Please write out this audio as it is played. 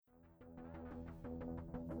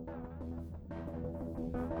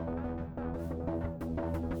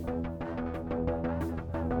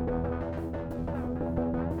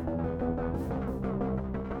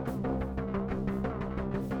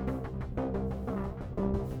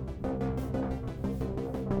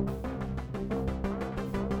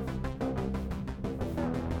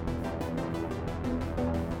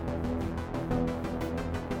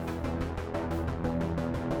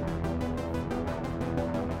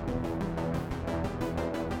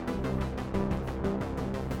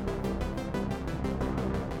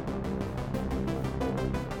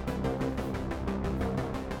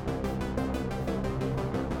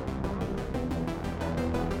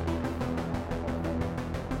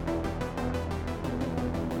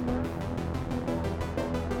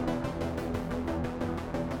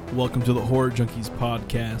Welcome to the Horror Junkies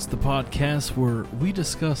podcast, the podcast where we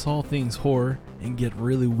discuss all things horror and get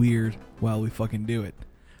really weird while we fucking do it.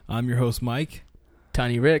 I'm your host, Mike.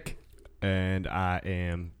 Tiny Rick. And I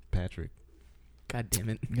am Patrick. God damn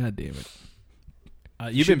it. God damn it.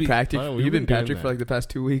 You've been Patrick. Oh, You've been doing Patrick that. for like the past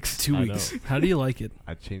 2 weeks. 2 I weeks. know. How do you like it?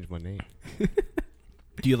 I changed my name.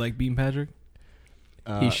 Do you like being Patrick?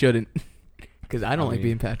 He shouldn't. Because I don't like mean-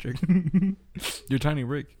 being Patrick. You're Tiny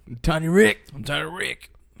Rick. Tiny Rick. I'm Tiny Rick.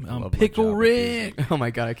 I I'm love my Pickle job Rick. Oh my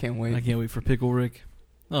god, I can't wait. I can't wait for Pickle Rick.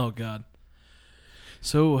 Oh, God.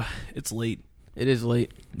 So, it's late. It is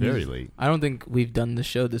late. Very late. I don't think we've done the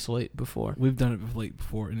show this late before. We've done it late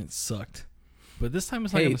before, and it sucked. But this time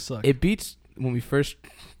it's not Hey, going to suck. it beats when we first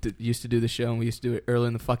used to do the show and we used to do it early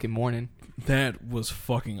in the fucking morning. That was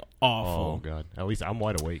fucking awful. Oh, God. At least I'm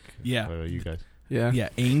wide awake. Yeah. What about you guys? Yeah. Yeah,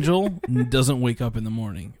 Angel doesn't wake up in the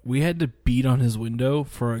morning. We had to beat on his window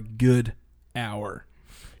for a good hour.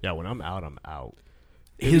 Yeah, when I'm out, I'm out.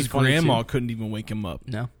 It'd be His funny, grandma too. couldn't even wake him up.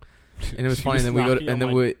 No. And it was She funny. was Then we go knocking to, and on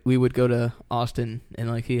then my- we would go to Austin and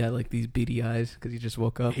like he had like these beady eyes because he just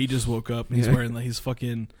woke up. He just woke up and he's Yeah. wearing like his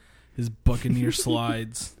Buccaneer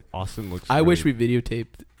slides. Austin looks I wish we great.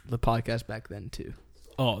 videotaped the podcast back then too.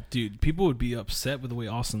 Oh, dude, people would be upset with the way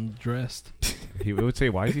Austin dressed. He would say,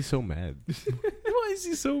 why is he so mad? Why is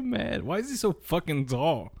he so mad? Why is he so fucking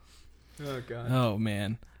tall? Oh god. Oh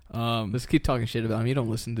man. Let's keep talking shit about him. You don't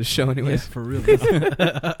listen to the show Yeah, anyways. for real.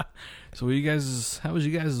 So, how was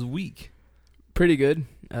you guys' week? Pretty good.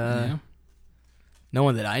 Yeah, No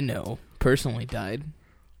one that I know personally died.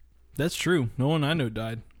 that's true. No one I know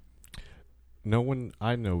died. No one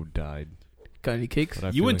I know died. Got any cakes? But I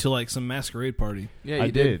You feel went like to like some masquerade party. Yeah, you I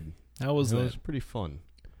did. How was It that? was pretty fun.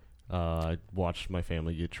 I watched my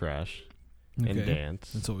family get trash and Okay.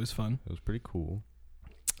 dance. That's always fun. It was pretty cool.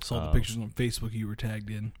 Saw the pictures on Facebook you were tagged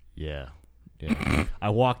in. Yeah. Yeah. I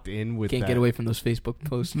walked in with Can't that. get away from those Facebook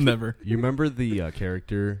posts. Never. You remember the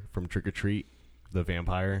character from Trick or Treat, the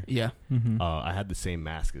vampire? Yeah. Mm-hmm. I had the same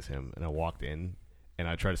mask as him, and I walked in, and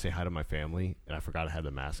I tried to say hi to my family, and I forgot I had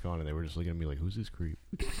the mask on, and they were just looking at me like, "Who's this creep?"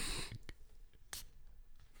 It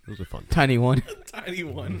was a fun time. Tiny one. Tiny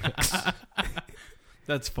one.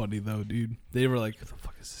 That's funny though, dude. They were like, "Who the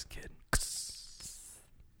fuck is this kid?"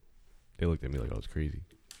 They looked at me like I was crazy.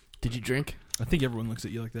 Did you drink? I think everyone looks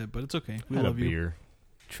at you like that, but it's okay. We I had love a you. beer.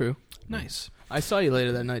 True. Nice. I saw you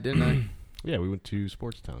later that night, didn't I? Yeah, we went to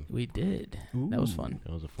Sports Town. We did. That was fun.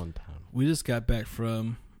 That was a fun time. We just got back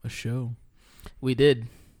from a show. We did.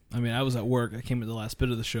 I mean, I was at work. I came at the last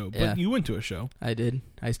bit of the show, but Yeah. you went to a show. I did.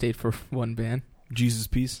 I stayed for one band. Jesus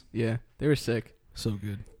Peace. Yeah. They were sick. So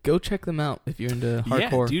good. Go check them out if you're into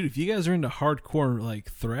hardcore. Yeah, dude. If you guys are into hardcore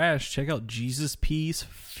like thrash, check out Jesus Peace,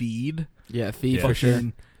 Feed. Yeah, Feed Yeah. for sure.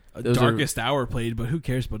 Fucking, Those Darkest Hour played, but who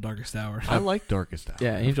cares about Darkest Hour? I like Darkest Hour.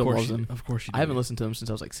 Yeah, Angel loves them. Of course you do. I haven't listened to them since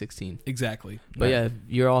I was like 16. Exactly. But yeah, if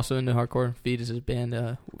you're also into hardcore, Feed is a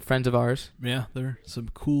band, friends of ours. Yeah, they're some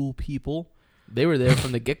cool people. They were there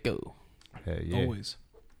from the get-go. Hey, yeah. Always.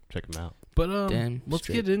 Check them out. But Damn let's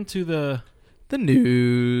straight. get into the... The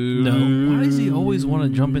news. No, why does he always want to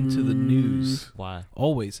jump into the news? Why?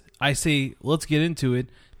 Always. I say, let's get into it,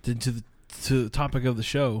 to the topic of the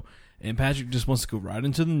show, and Patrick just wants to go right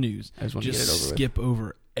into the news. I just want to get it Just over with. skip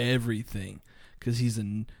over everything, because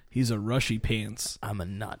he's a rushy pants. I'm a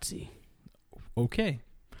Nazi. Okay.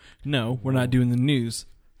 No, we're not doing the news.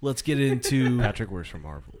 Let's get into... Patrick works for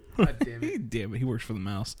Marvel. God damn it. Damn it, he works for the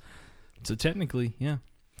mouse. So technically, yeah.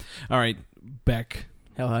 All right, back...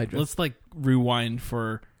 Hell Hydra. Let's rewind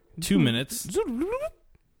for 2 minutes.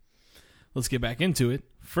 Let's get back into it.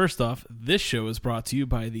 First off, this show is brought to you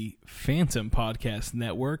by the Phantom Podcast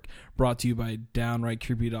Network, brought to you by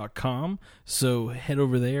DownrightCreepy.com. So head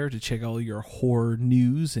over there to check all your horror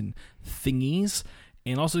news and thingies,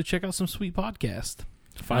 and also check out some sweet podcasts.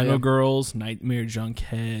 Final yeah. Girls, Nightmare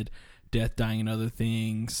Junkhead, Death, Dying, and Other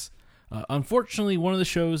Things. Unfortunately, one of the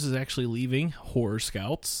shows is actually leaving, Horror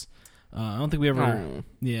Scouts. I don't think we ever... Oh.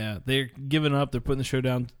 Yeah, they're giving up. They're putting the show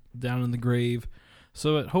down in the grave.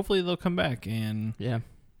 So hopefully they'll come back, and Yeah.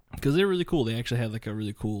 because they're really cool. They actually had a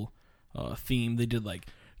really cool theme. They did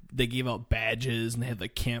they gave out badges, and they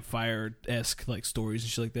had campfire-esque stories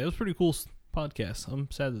and shit like that. It was a pretty cool podcast.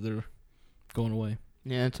 I'm sad that they're going away,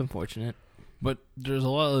 Yeah, it's unfortunate. but there's a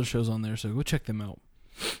lot of other shows on there, so go check them out.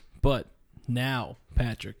 But now,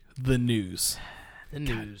 Patrick, the news. The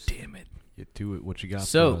news. God damn it! Get to it. What you got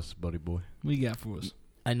So- for us, buddy boy? What you got for us?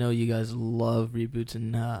 I know you guys love reboots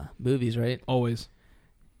and movies, right? Always.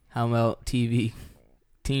 How about TV?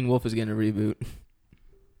 Teen Wolf is getting a reboot.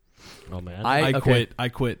 Oh man. I okay.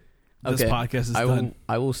 quit. This Okay. podcast is done.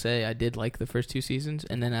 I will say I did like the first 2 seasons,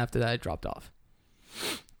 and then after that I dropped off.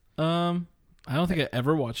 I don't think I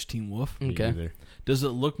ever watched Teen Wolf. Me Okay. either. Does it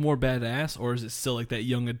look more badass, or is it still like that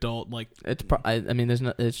young adult? Like, It's I mean, there's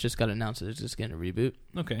no. It's just got announced that it's just getting a reboot.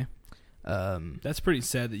 okay, that's pretty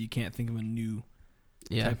sad that you can't think of a new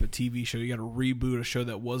Yeah. type of TV show. You got to reboot a show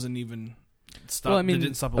that wasn't even stopped. Well, I mean, that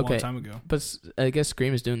didn't stop a long okay. time ago. But I guess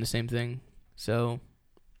Scream is doing the same thing. So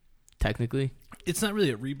technically, It's not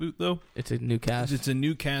really a reboot though. it's a new cast. It's a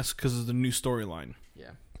new cast because of the new storyline.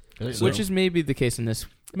 Yeah. So- Which is maybe the case in this.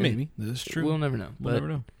 Maybe this is true. We'll never know. We'll But never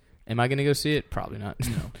know. am I going to go see it? Probably not.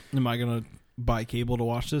 No. Am I gonna buy cable to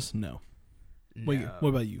watch this? No. Wait, No. what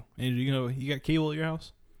about you? Andrew, you got cable at your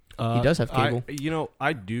house? He does have cable.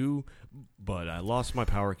 I do, but I lost my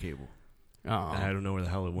power cable. Oh. And I don't know where the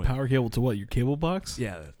hell it went. Power cable to what? Your cable box?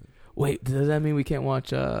 Yeah. Wait, does that mean we can't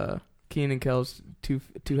watch Keenan and Kel's two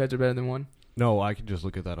heads are better than one? No, I can just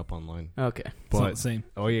look at that up online. Okay. It's not But the same.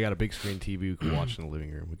 you got a big screen TV we can watch in the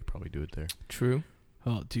living room. We could probably do it there. True.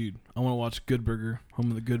 Oh, dude, I want to watch Good Burger, Home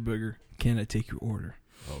of the Good Burger. Can I take your order?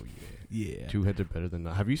 Oh Yeah. Two heads are better than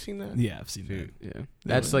none. Have you seen that? Yeah, I've seen Dude. Yeah.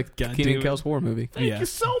 That's like God Keenan damn and it. Kel's horror movie. Thank you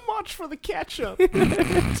so much for the ketchup. This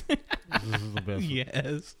is the best.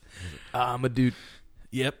 Yes. I'm a dude.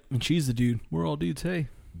 Yep, and she's the dude. We're all dudes, hey.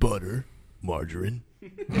 Butter, margarine,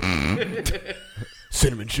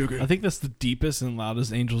 cinnamon sugar. I think that's the deepest and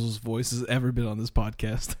loudest Angel's voice has ever been on this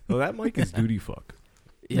podcast. Oh, that mic is duty fuck.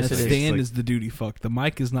 Yes, that it is. stand Like- is the duty fuck. The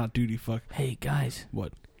mic is not duty fuck. Hey guys,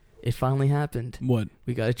 What? it finally happened. What?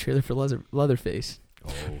 We got a trailer for Leatherface.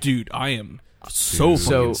 Oh. Dude, I am so Dude.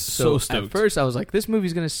 fucking So stoked. at first I was like, this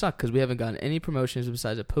movie's gonna suck because we haven't gotten any promotions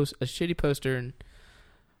besides a shitty poster and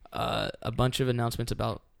a bunch of announcements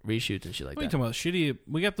about reshoots and shit like What are you that. talking about? Shitty.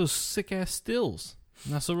 We got those sick ass stills.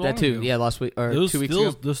 Not so long That too. ago. Yeah, last week or Those 2 weeks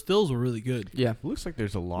stills. ago. Those stills were really good. Yeah. It looks like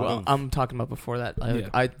there's a lot Well, of. I'm talking about before that.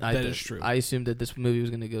 Yeah, that is true. I assumed that this movie was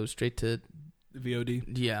going to go straight to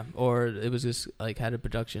VOD. yeah, or it was just like had a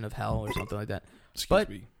production of hell or something like that. Excuse But-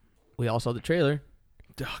 me. We all saw the trailer.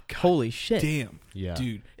 Oh, God Holy shit! damn, yeah.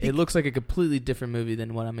 dude. It looks like a completely different movie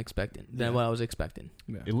than what I'm expecting. Yeah. Than what I was expecting.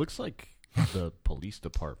 Yeah. It looks like the police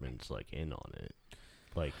department's like in on it.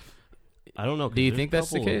 Like, I don't know. 'cause Do you there's think a that's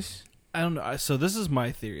the couple of- case? I don't know. So this is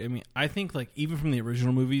my theory. I mean, I think like even from the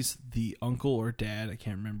original movies, the uncle or dad, I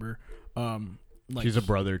can't remember. Like He's a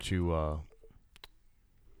brother to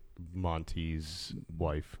Monty's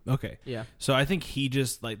wife. Okay, Yeah. so I think he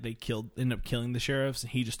just like ended up killing the sheriffs,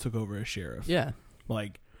 and he just took over as sheriff. Yeah.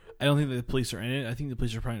 Like, I don't think that the police are in it. I think the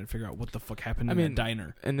police are trying to figure out what the fuck happened in that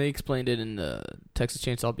diner. And they explained it in the Texas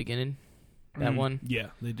Chainsaw beginning. That one. Yeah,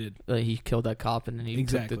 they did. He killed that cop and then he took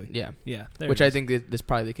Exactly. yeah. Yeah, there Which it I is. think that's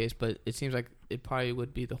probably the case, but it seems like it probably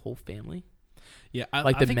would be the whole family. Yeah,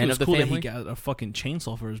 like I the think men it was of the cool family? that he got a fucking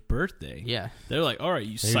chainsaw for his birthday. Yeah. They're like, all right,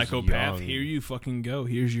 you He's psychopath, young. here you fucking go.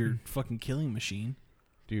 Here's your fucking killing machine.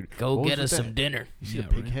 Dude, Go what get was us with some that? dinner. You see Yeah, the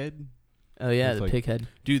pig right. head? Oh yeah, It's the like- pig head.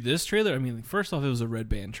 Dude, this trailer, I mean, first off, it was a Red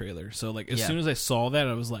Band trailer. So, like, as Yeah. soon as I saw that,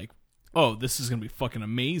 I was like, oh, this is going to be fucking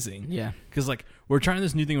amazing. Yeah. Because, like, we're trying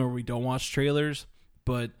this new thing where we don't watch trailers,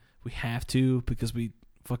 but we have to because we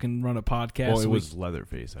fucking run a podcast. Well, it so we- was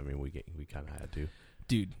Leatherface. I mean, we kind of had to.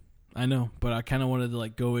 Dude, I know, but I kind of wanted to,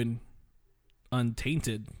 like, go in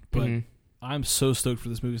untainted. But Mhm. I'm so stoked for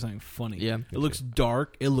this movie. It's not even funny. Yeah. It looks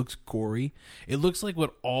dark. It looks gory. It looks like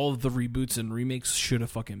what all of the reboots and remakes should have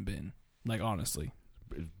fucking been. Like, honestly.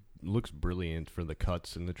 It looks brilliant for the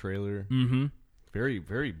cuts in the trailer. Mm-hmm. Very,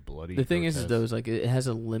 very bloody. The thing is grotesque. though, is like it has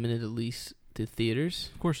a limited release to theaters,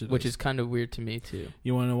 Of course it which does. is kind of weird to me too.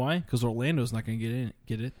 You want to know why? Because Orlando's not going to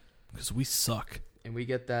get it. Because we suck. And we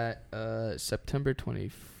get that September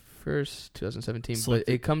 21st, 2017, Selected.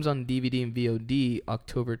 but it comes on DVD and VOD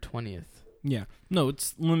October 20th. Yeah. No,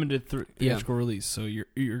 it's limited Yeah. theatrical release. So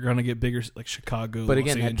you're going to get bigger, like Chicago, But Los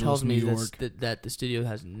again, that Angeles, tells me New York. that the studio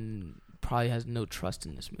probably has no trust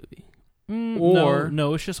in this movie. Or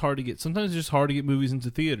no, it's just hard to get. Sometimes it's just hard to get movies into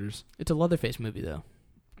theaters. It's a Leatherface movie though.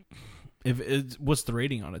 What's the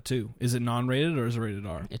rating on it too? Is it non-rated or is it rated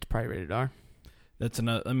R? It's probably rated R. That's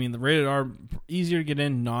another. I mean, the rated R easier to get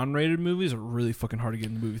in. Non-rated movies are really fucking hard to get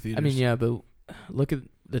in the movie theaters. I mean, yeah, but look at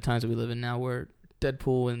the times that we live in now, where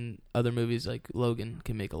Deadpool and other movies like Logan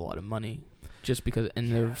can make a lot of money just because,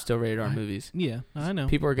 and they're still rated R movies. Yeah, I know.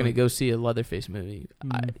 People are going to go see a Leatherface movie.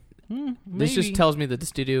 This just maybe. tells me that the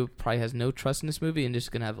studio probably has no trust in this movie and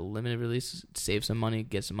just going to have a limited release, save some money,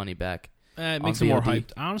 get some money back. It on makes it more VOD.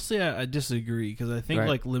 hyped. Honestly, I disagree because I think Right.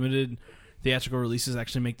 like limited theatrical releases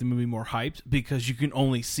actually make the movie more hyped because you can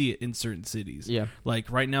only see it in certain cities. Yeah. Like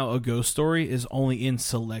right now, A Ghost Story is only in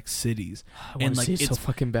select cities. I want And, to like, see it so it's-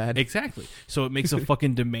 fucking bad. Exactly. So it makes a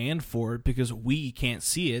fucking demand for it because we can't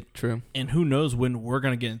see it, True. and who knows when we're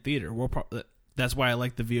gonna get in theater. That's why I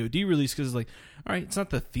like the VOD release, because it's like, all right, it's not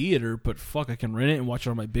the theater, but fuck, I can rent it and watch it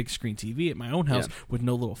on my big screen TV at my own house with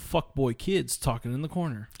no little fuckboy kids talking in the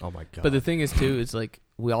corner. Oh my god! But the thing is, too, it's like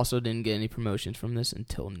we also didn't get any promotions from this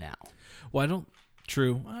until now. Well, I don't.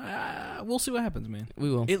 True. We'll see what happens, man. We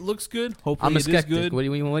will. It looks good. Hopefully, I'm a it skeptic. is good. What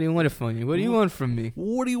do you want from me? What do you want from me?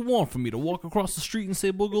 What do you want from me, to walk across the street and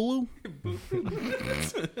say boogaloo?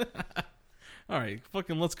 All right,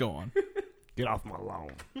 fucking let's go on. Get off my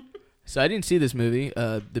lawn. So I didn't see this movie.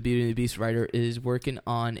 The Beauty and the Beast writer is working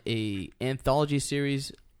on a anthology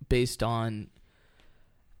series based on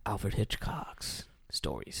Alfred Hitchcock's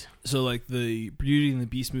stories. So, like the Beauty and the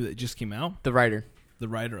Beast movie that just came out, The writer. the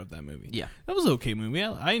writer of that movie. Yeah. That was an okay movie.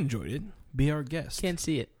 I enjoyed it. Be our guest. Can't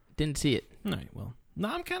see it. Didn't see it. All right, well, no,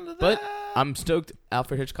 I'm kind of But I'm stoked.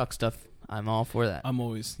 Alfred Hitchcock stuff. I'm all for that. I'm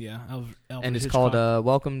always, Alfred and it's Hitchcock. called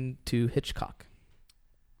Welcome to Hitchcock.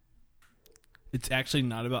 It's actually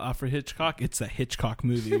not about Alfred Hitchcock. It's a Hitchcock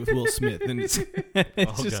movie with Will Smith, and it's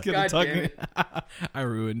just gonna God talk. damn I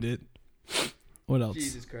ruined it. What else?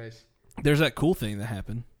 Jesus Christ. There's that cool thing that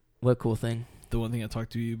happened. What cool thing? The one thing I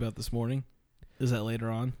talked to you about this morning. Is that later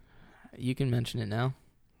on? You can mention it now.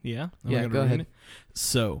 Yeah? Yeah, gonna go ruin ahead. it?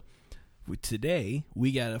 So, today,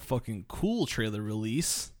 we got a fucking cool trailer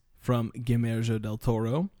release from Guillermo del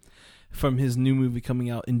Toro from his new movie coming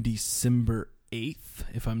out in December 8th,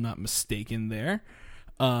 if I'm not mistaken there,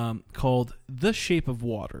 called The Shape of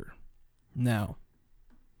Water. Now,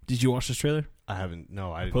 did you watch this trailer? I haven't.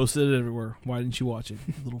 No, I Posted it everywhere. Why didn't you watch it,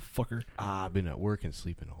 little fucker? I've been at work and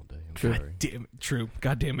sleeping all day. I'm True. sorry. Damn it. True.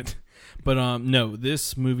 God damn it. But no,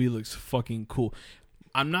 this movie looks fucking cool.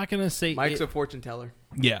 I'm not gonna say Mike's a fortune teller.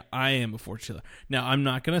 Yeah, I am a fortune teller. Now, I'm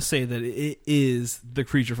not gonna say that it is the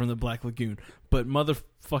creature from the Black Lagoon, but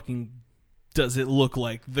motherfucking does it look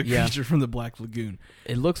like the creature from the Black Lagoon?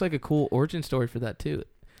 It looks like a cool origin story for that too.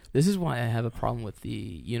 This is why I have a problem with the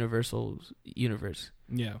Universal universe.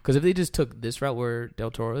 Yeah, Because if they just took this route where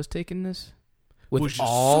Del Toro is taking this, with which is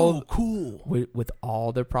all so cool. with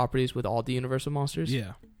all their properties, with all the Universal monsters,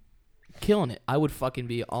 Yeah, killing it. I would fucking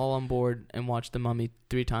be all on board and watch The Mummy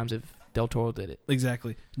 3 times if Del Toro did it.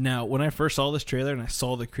 exactly. Now, when I first saw this trailer and I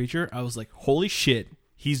saw the creature, I was like, "Holy shit,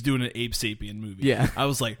 he's doing an Ape Sapien movie." Yeah. I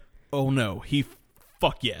was like, "Oh no,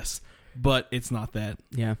 fuck yes." But it's not that.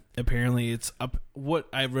 Yeah. Apparently, it's up. What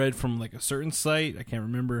I read from like a certain site, I can't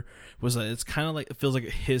remember, was that it's kind of like, it feels like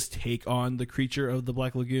his take on the creature of the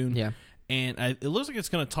Black Lagoon. Yeah. And it looks like it's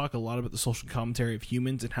going to talk a lot about the social commentary of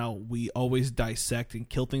humans and how we always dissect and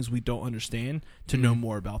kill things we don't understand to know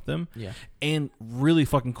more about them. Yeah. And really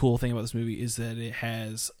fucking cool thing about this movie is that it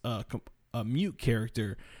has a mute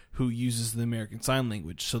character who uses the American Sign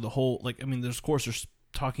Language. So the whole, like, I mean, there's, of course, there's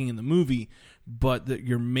talking in the movie, but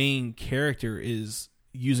your main character is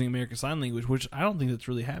using American Sign Language, which I don't think that's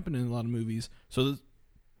really happened in a lot of movies. So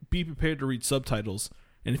be prepared to read subtitles.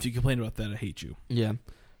 And if you complain about that, I hate you. Yeah.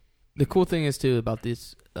 The cool thing is too about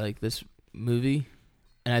this, like this movie,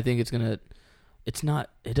 and I think it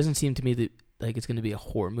doesn't seem to me that like it's gonna be a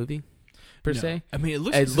horror movie per No. se. I mean, it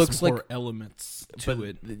looks looks like like elements to but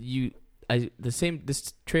it.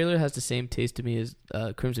 This trailer has the same taste to me as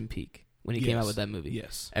Crimson Peak when he came out Yes. with that movie.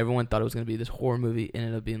 Yes. Everyone thought it was gonna be this horror movie, it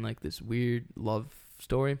ended up being like this weird love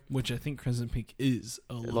story. Which I think Crimson Peak is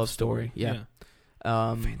a love story, yeah.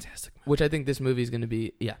 Fantastic. Which I think this movie is gonna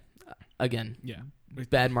be. Yeah, again, Yeah.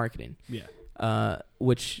 bad marketing. Yeah.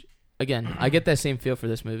 Which again, I get that same feel for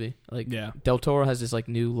this movie. Like, Yeah. Del Toro has this like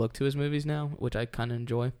new look to his movies now, which I kind of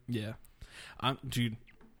enjoy. Yeah. I'm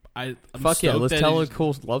Fuck yeah, stoked let's that tell a it's-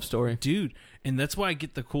 cool love story. Dude, and that's why I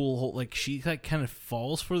get the cool whole, like, she like kind of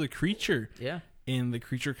falls for the creature. Yeah. And the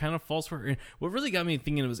creature kind of falls for her. And what really got me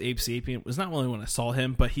thinking it was Ape Sapien was not only when I saw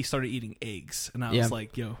him, but he started eating eggs. And I was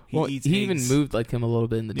like, yo, he eats he eggs. even moved like him a little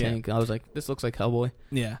bit in the Yeah. tank. I was like, this looks like Hellboy.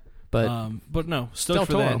 Yeah. But no, stoked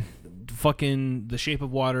for Del that. Toro. Fucking The Shape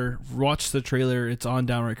of Water. Watch the trailer. It's on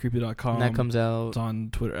downrightcreepy.com. and that comes out. It's on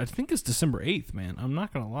Twitter. I think it's December 8th, man. I'm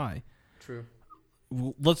not going to lie. True.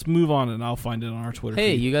 Let's move on, and I'll find it on our Twitter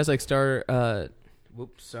Hey, feed. you guys like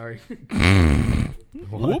whoops, sorry.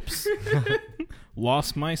 Whoops.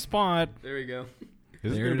 Lost my spot. There we go.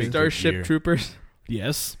 This is There gonna it be is. a good Starship year. Troopers.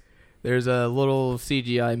 Yes, There's a little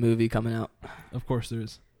CGI movie coming out. of course there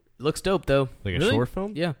is. Looks dope though. Like a Really? short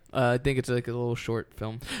film. Yeah, I think it's like a little short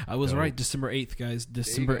film. I was Dope. right. December 8th, guys.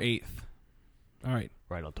 December go. 8th. All right.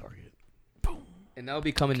 Right on target. And that'll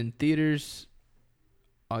be coming in theaters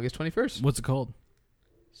August 21st. What's it called?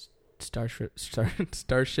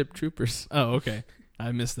 Starship Troopers. Oh, okay.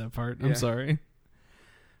 I missed that part. I'm Yeah. sorry.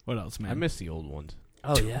 What else, man? I miss the old ones.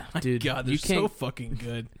 Oh yeah, dude. God, they're you so can't. fucking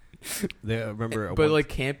good. They remember, But like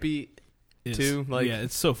campy too. Like, yeah,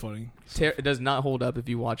 it's so funny. it does not hold up if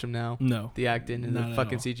you watch them now. No. The acting and Not the at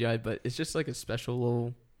fucking all. CGI, but it's just like a special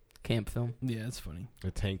little camp film. Yeah, it's funny.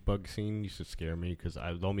 The tank bug scene used to scare me because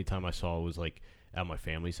the only time I saw it was like at my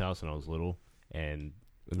family's house when I was little, and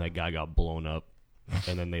that guy got blown up,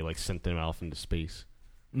 and then they like sent them off into space.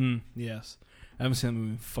 Yes. I haven't seen that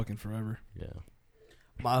movie in fucking forever. Yeah.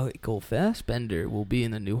 Michael Fassbender will be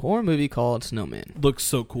in the new horror movie called Snowman. Looks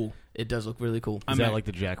so cool. It does look really cool. Is that like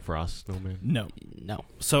the Jack Frost snowman? No. No.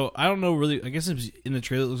 So I don't know really. I guess it's in the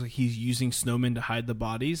trailer it looks like he's using snowmen to hide the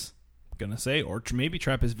bodies. Gonna say, or maybe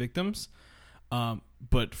trap his victims.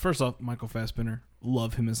 But first off, Michael Fassbender,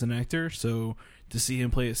 love him as an actor. So to see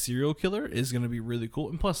him play a serial killer is gonna be really cool.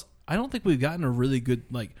 And plus, I don't think we've gotten a really good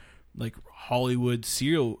like Hollywood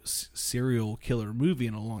serial killer movie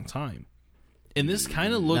in a long time. And this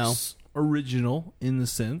kind of looks original in the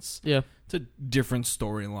sense. Yeah. It's a different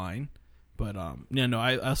storyline. But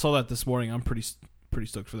I saw that this morning. I'm pretty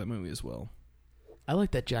stoked for that movie as well. I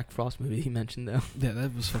like that Jack Frost movie he mentioned, though. Yeah,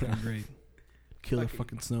 that was fucking great. Killer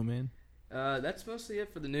fucking snowman. That's mostly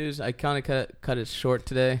it for the news. I kind of cut it short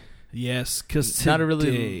today. Yes, because today. Not a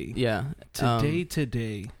really. Yeah.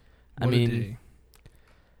 Today. I What a mean, day.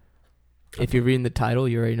 if you're reading the title,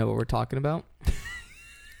 you already know what we're talking about.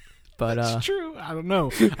 But That's true. I don't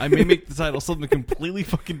know. I may make the title something completely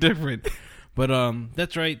fucking different. But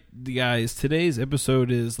that's right, guys. Today's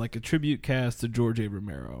episode is like a tribute cast to George A.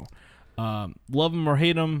 Romero. Love him or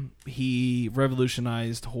hate him, he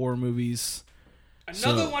revolutionized horror movies.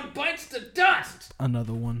 Another one bites the dust.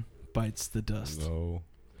 Another one bites the dust. No.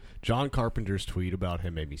 John Carpenter's tweet about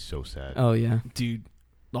him made me so sad. Oh yeah, Dude,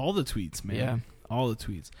 all the tweets, man. Yeah. All the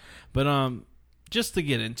tweets. But just to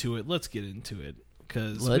get into it, let's get into it.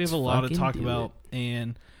 Because we Let's have a lot to fucking talk do about.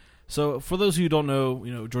 And so for those who don't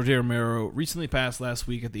know, George A. Romero recently passed last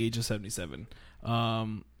week at the age of 77.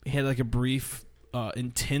 He had like a brief,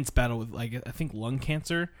 intense battle with I think lung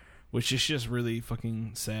cancer, which is just really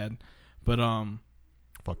fucking sad. But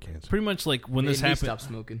Fuck cancer. pretty much like when this happened, stop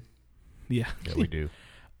smoking. yeah, Yeah, we do.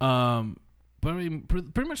 But I mean,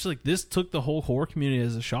 pretty much like this took the whole horror community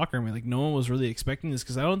as a shocker. I mean, like no one was really expecting this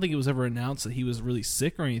because I don't think it was ever announced that he was really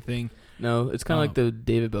sick or anything. No, it's kind of like the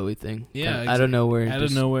David Bowie thing. Yeah, Kinda out of nowhere. Out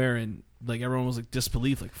of nowhere, and like everyone was like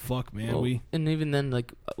disbelief, like fuck, man. Well, and even then,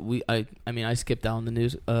 like I skipped down the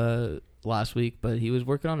news last week, but he was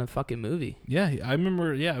working on a fucking movie. Yeah, I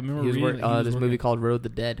remember. Yeah, I remember He was reading working that this movie called Road the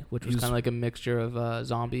Dead, which was was- kind of like a mixture of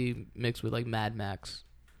zombie mixed with like Mad Max.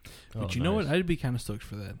 But you know what? I'd be kind of stoked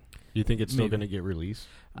for that. You think it's still Maybe. going to get released?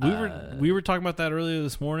 We were talking about that earlier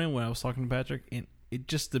this morning when I was talking to Patrick, and it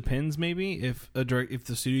just depends maybe if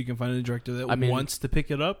the studio can find a director that wants to pick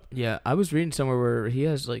it up. Yeah, I was reading somewhere where he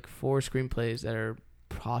has like 4 screenplays that are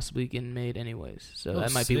possibly getting made anyways, so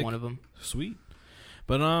that might be sick. one of them. Sweet,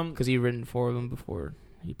 but because he written 4 of them before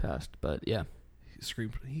he passed. But yeah,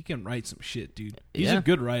 he can write some shit, dude. He's Yeah. a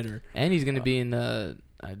good writer, and he's gonna be in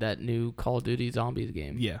that new Call of Duty Zombies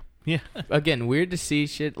game. Yeah. Again, weird to see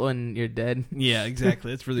shit when you're dead. Yeah,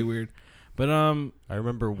 exactly. It's really weird. But I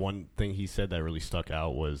remember one thing he said that really stuck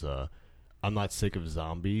out was, "I'm not sick of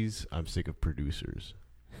zombies. I'm sick of producers."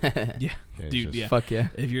 yeah, And it's dude, just- yeah. Fuck yeah.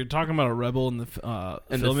 If you're talking about a rebel in the film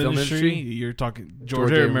film industry, industry? you're talking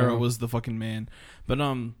George A. Romero was the fucking man. But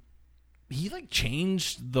he like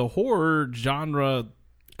changed the horror genre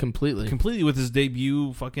completely with his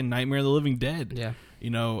debut fucking Nightmare of the Living Dead. Yeah.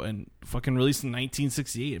 And fucking released in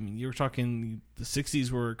 1968. I mean, you were talking the 60s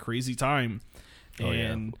were a crazy time. Oh,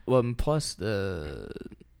 yeah. And Well, and plus the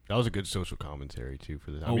that was a good social commentary too for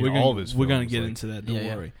the. we're gonna get into that. Don't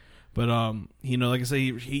Yeah. worry. But like I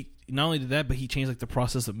say, he not only did that, but he changed like the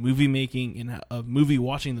process of movie making and of movie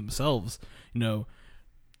watching themselves.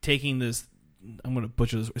 Taking this, I'm gonna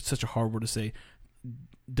butcher this. It's such a hard word to say.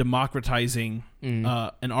 Democratizing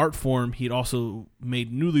an art form, he'd also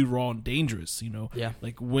made newly raw and dangerous. Yeah.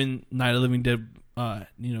 Like when Night of the Living Dead,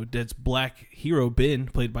 Dead's black hero Ben,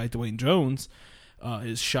 played by Dwayne Jones,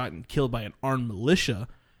 is shot and killed by an armed militia,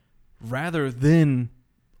 rather than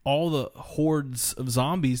all the hordes of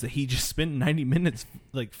zombies that he just spent 90 minutes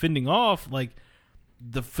like fending off. Like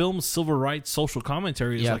the film's civil rights social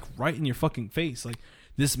commentary is like right in your fucking face. Like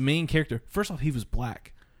this main character, first off, he was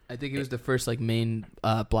black. I think he was the first like main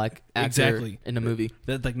black actor in a movie.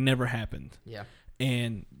 That like never happened. Yeah.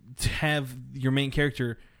 And to have your main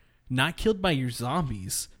character not killed by your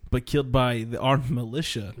zombies, but killed by the armed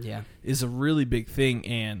militia, is a really big thing.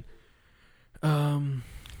 And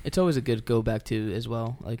it's always a good go back to as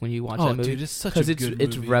well. Like when you watch that movie, dude, it's such a good movie.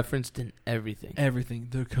 It's referenced in everything. Everything.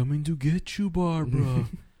 They're coming to get you, Barbara.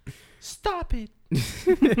 Stop it.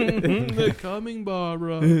 They're coming,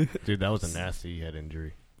 Barbara. Dude, that was a nasty head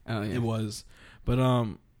injury. Oh yeah. It was. But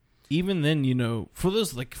even then, you know, for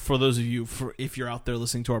those of you, if you're out there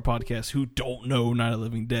listening to our podcast who don't know Night of the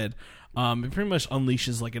Living Dead, it pretty much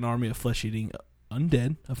unleashes like an army of flesh-eating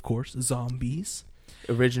undead, of course, zombies.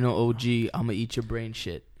 Original OG. I'ma eat your brain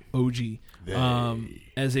shit. OG.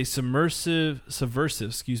 As a subversive,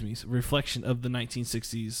 reflection of the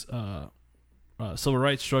 1960s civil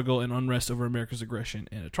rights struggle and unrest over America's aggression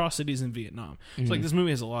and atrocities in Vietnam. Mm-hmm. So like this movie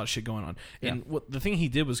has a lot of shit going on. And the thing he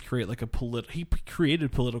did was create like he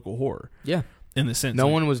created political horror. Yeah. In the sense no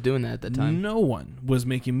one was doing that at the time. No one was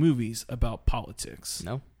making movies about politics.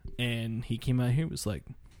 No. And he came out here and was like,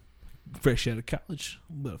 fresh out of college,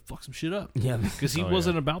 I'm gonna fuck some shit up. Yeah. Because he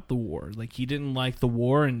wasn't about the war. Like he didn't like the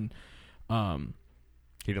war and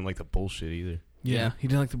he didn't like the bullshit either. Yeah, he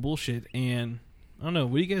didn't like the bullshit. And I don't know.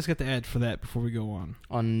 What do you guys got to add for that before we go on?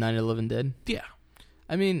 On Night of the Living Dead? Yeah.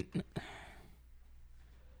 I mean,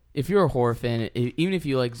 if you're a horror fan, even if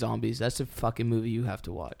you like zombies, that's a fucking movie you have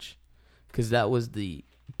to watch. Because that was the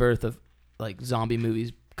birth of like zombie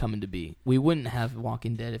movies coming to be. We wouldn't have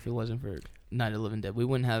Walking Dead if it wasn't for Night of the Living Dead. We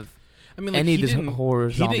wouldn't have any of the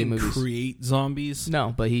horror zombie movies. He didn't create zombies.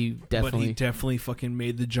 No, but he definitely fucking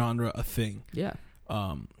made the genre a thing. Yeah.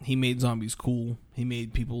 He made zombies cool. He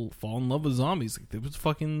made people fall in love with zombies. Like there was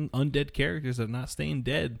fucking undead characters that are not staying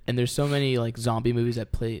dead. And there's so many like zombie movies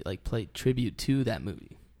that play tribute to that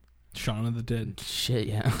movie. Shaun of the Dead. Shit,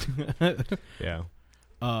 yeah. Yeah.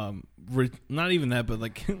 Not even that, but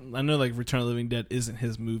like I know like Return of the Living Dead isn't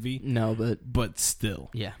his movie. No, but still.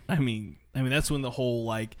 Yeah. I mean that's when the whole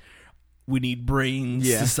like we need brains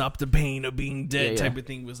to stop the pain of being dead type of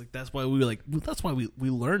thing was like that's why we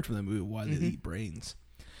learned from that movie why they eat brains.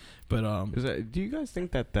 But do you guys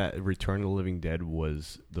think that Return of the Living Dead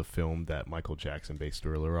was the film that Michael Jackson based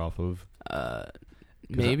Thriller off of?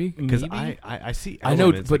 Maybe because I see I know,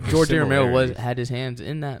 elements, but like, George A. Romero had his hands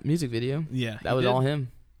in that music video. Yeah, that was all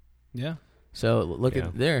him. Yeah. So look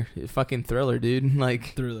at there, fucking Thriller, dude.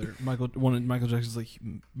 Like Thriller, one of Michael Jackson's like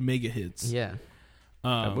mega hits. Yeah.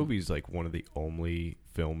 That movie's like one of the only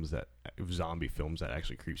zombie films that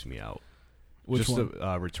actually creeps me out. Which one?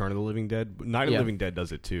 Return of the Living Dead. Night of the Living Dead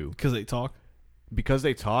does it too. Because they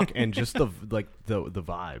talk, and just the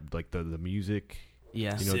vibe, like the music.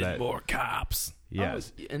 Yeah, you know that more cops.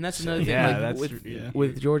 Yes, and that's another thing. Yeah, like,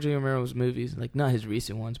 with George A. Romero's movies, like not his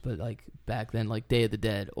recent ones, but like back then, like Day of the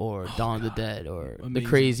Dead or Dawn of the Dead or The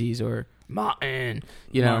Crazies or Martin.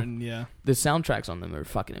 You know, the soundtracks on them are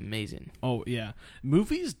fucking amazing. Oh yeah,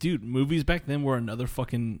 movies back then were another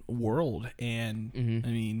fucking world, and I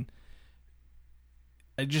mean,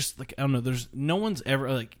 I just like I don't know. There's no one's ever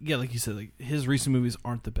like like you said, like his recent movies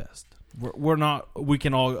aren't the best. We're not. We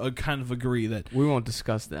can all kind of agree that we won't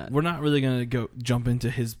discuss that. We're not really gonna jump into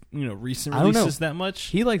his recent releases that much.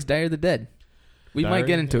 He likes Day of the Dead. We might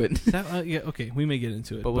get into it. Okay, we may get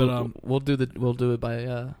into it, but we'll do it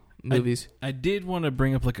by movies. I did want to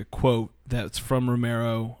bring up like a quote that's from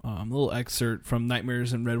Romero, a little excerpt from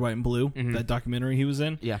Nightmares in Red, White, and Blue, that documentary he was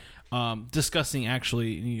in. Yeah. Discussing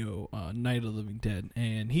actually, Night of the Living Dead,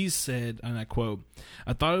 and he said, and I quote,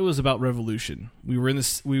 "I thought it was about revolution. We were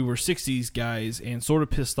 '60s guys, and sort of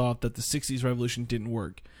pissed off that the '60s revolution didn't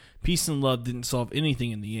work. Peace and love didn't solve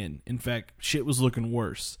anything in the end. In fact, shit was looking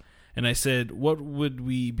worse. And I said, what would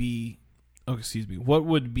be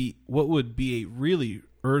a really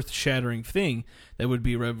earth-shattering thing that would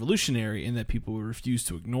be revolutionary and that people would refuse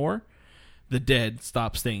to ignore? The dead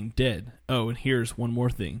stop staying dead. Oh, and here's one more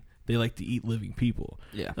thing. They like to eat living people."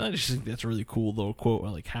 Yeah. And I just think that's a really cool little quote,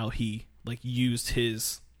 like how he like used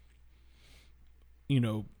his,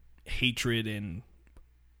 hatred and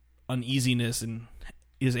uneasiness and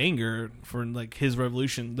his anger for like their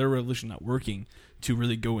revolution not working to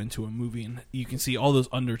really go into a movie, and you can see all those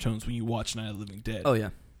undertones when you watch Night of the Living Dead. Oh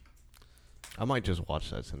yeah. I might just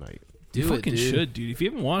watch that tonight. You fucking should, dude. If you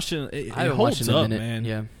haven't watched it, it I holds up, man.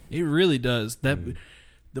 Yeah, it really does. The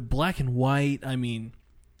black and white. I mean,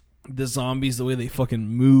 the zombies, the way they fucking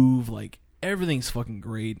move, like everything's fucking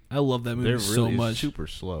great. I love that movie They're so really much. Super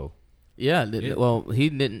slow. Yeah. Well, he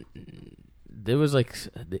didn't. There was like,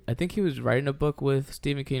 I think he was writing a book with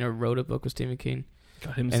Stephen King or wrote a book with Stephen King,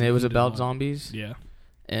 and it was about zombies. Yeah.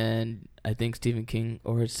 And I think Stephen King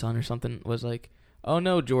or his son or something was like, "Oh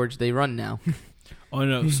no, George, they run now." Oh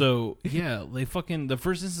no! So yeah, they fucking the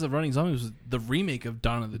first instance of running zombies was the remake of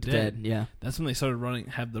Dawn of the Dead. Yeah, that's when they started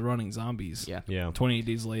running zombies. Yeah. 28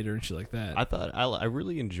 Days Later and shit like that. I thought I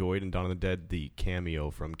really enjoyed in Dawn of the Dead the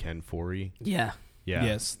cameo from Ken Foree. Yeah. Yeah.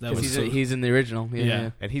 Yes, that was. He's in the original.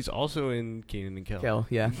 Yeah. And he's also in Kenan and Kel.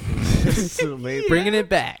 Yeah. So bringing it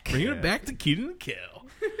back. Bringing it back to Kenan and Kel.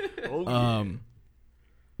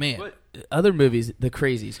 Man, But other movies, The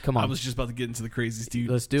Crazies. Come on, I was just about to get into the crazies, dude.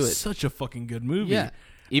 Let's do it. Such a fucking good movie. yeah.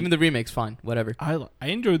 Even the remake's fine. Whatever. I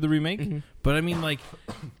enjoyed the remake, Mhm. but I mean, like,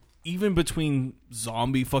 even between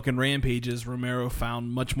zombie fucking rampages, Romero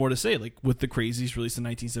found much more to say. Like with the Crazies, released in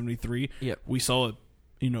 1973, Yep. we saw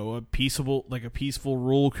a peaceful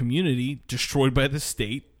rural community destroyed by the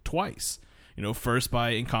state twice. First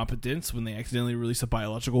by incompetence when they accidentally release a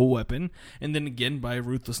biological weapon, and then again by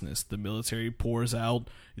ruthlessness. The military pours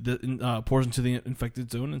into the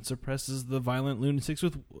infected zone and suppresses the violent lunatics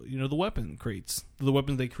with the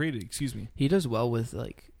weapons they created. Excuse me. He does well with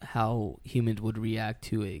like how humans would react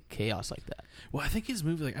to a chaos like that. Well, I think his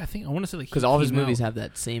movie, I want to say Because all his movies have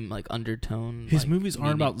that same like undertone. His like, movies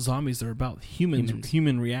aren't meaning. about zombies; they're about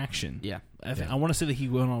human reaction. Yeah. I want to say that he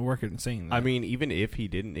went on record in saying that. I mean, even if he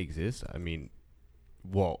didn't exist, I mean,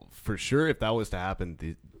 well, for sure, if that was to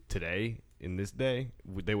happen today, in this day,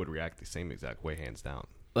 they would react the same exact way, hands down.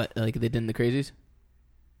 But like they did in The Crazies.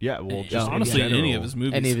 Yeah, well, just in honestly, in any general. of his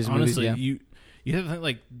movies, Any of his movies, honestly, yeah. you have to think,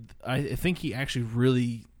 like, I think he actually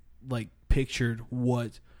really like pictured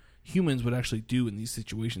what humans would actually do in these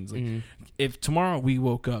situations. Like, if tomorrow we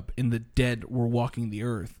woke up and the dead were walking the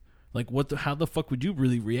earth, like, how the fuck would you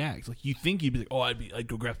really react? Like, you think you'd be like, oh, I'd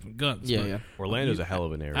go grab some guns. Yeah, but yeah. Orlando's a hell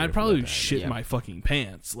of an area. I'd for probably that to happen. shit Yeah. my fucking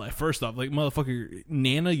pants. Like, first off, like, motherfucker,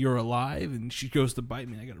 Nana, you're alive, and she goes to bite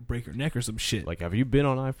me. I gotta break her neck or some shit. Like, have you been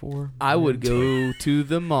on I-4? I would go to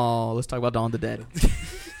the mall. Let's talk about Dawn of the Dead.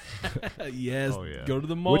 Yes, Oh, yeah. go to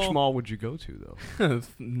the mall. Which mall would you go to, though?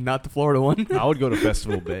 Not the Florida one. I would go to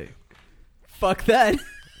Festival Bay. Fuck that.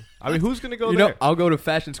 I mean, who's going to go You there? know, I'll go to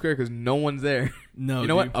Fashion Square because no one's there. No, You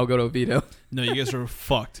know what? dude. I'll go to Oviedo. No, you guys are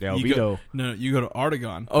fucked. Yeah, you go, Oviedo. no, you go to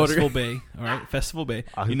Artagon, Artagon. Festival Bay. All right, Festival Bay.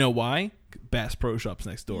 You know why? Bass Pro Shops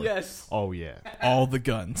next door. Yes. Oh, yeah. All the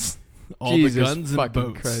guns, all Jesus the guns and fucking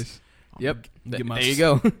boats. Christ. Yep. Get my There you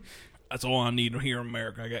go. That's all I need here in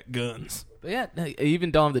America. I got guns. But yeah,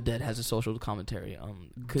 even Dawn of the Dead has a social commentary.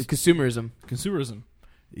 Consumerism. Consumerism.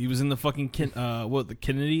 He was in the fucking the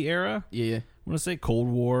Kennedy era. Yeah, yeah. I want to say Cold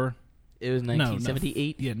War. It was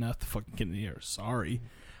 1978. Yeah, not the fucking Kennedy era. Sorry.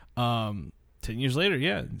 10 years later,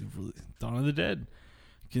 yeah, Dawn of the Dead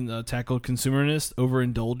tackled consumerist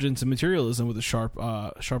overindulgence and materialism with a sharp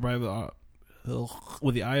eye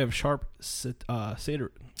with the eye of sharp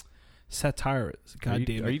satire.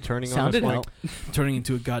 Goddamn, Are you turning Sounded on out. us, turning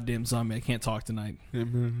into a goddamn zombie. I can't talk tonight.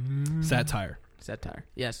 Satire. Satire.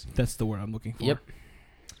 Yes. That's the word I'm looking for. Yep.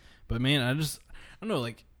 But man, I don't know,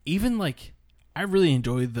 like, even like I really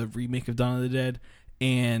enjoyed the remake of Dawn of the Dead,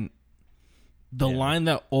 and the line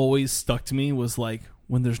that always stuck to me was like,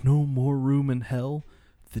 when there's no more room in hell,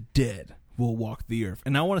 the dead will walk the earth.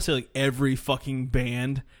 And I want to say like every fucking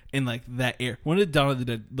band in like that era. When did Dawn of the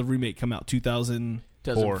Dead the remake come out? 2004.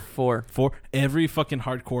 2004. Every fucking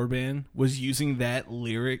hardcore band was using that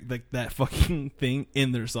lyric, like that fucking thing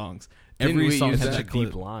in their songs. Didn't Every we song use has Such a that clip.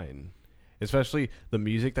 deep line. Especially the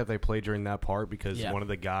music that they play during that part, because Yeah. one of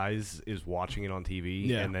the guys is watching it on TV,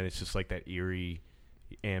 Yeah. and then it's just like that eerie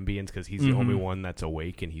ambience because he's the only one that's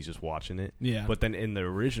awake and he's just watching it. Yeah. But then in the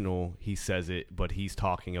original, he says it, but he's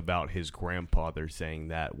talking about his grandfather saying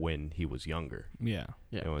that when he was younger. Yeah.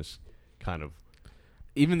 Yeah. It was kind of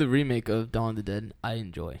Even the remake of Dawn of the Dead, I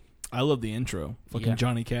enjoy. I love the intro. Fucking Yeah.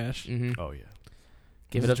 Johnny Cash. Mm-hmm. oh yeah.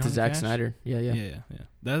 Give Was it it up to Johnny Zack Cash? Snyder. Yeah, yeah. Yeah.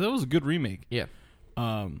 That was a good remake. Yeah.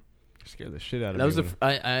 Scared the shit out of That was me.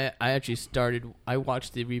 I actually started. I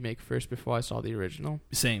watched the remake first before I saw the original.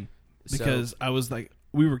 Same. So, Because I was like,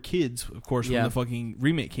 we were kids, of course, Yeah. when the fucking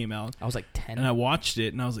remake came out. I was like 10. And I watched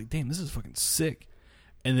it, and I was like, damn, this is fucking sick.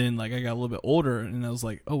 And then, like, I got a little bit older, and I was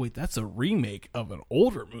like, oh, wait, that's a remake of an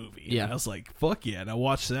older movie. Yeah. And I was like, fuck yeah. And I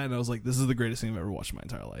watched that, and I was like, this is the greatest thing I've ever watched in my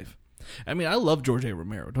entire life. I mean, I love George A.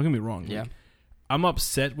 Romero. Don't get me wrong. Like, Yeah. I'm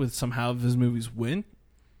upset with somehow his movies win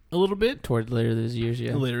a little bit Toward later those years,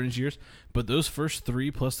 yeah. later in his years. But those first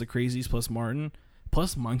three, plus The Crazies, plus Martin,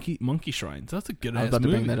 plus Monkey Shrines, that's a good I was ass about to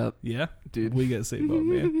movie. bring that up. Yeah? Dude. What you got to say about it,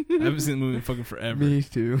 man? I haven't seen the movie in fucking forever. Me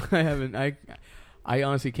too. I haven't. I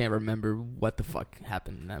honestly can't remember what the fuck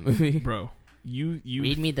happened in that movie. Bro, you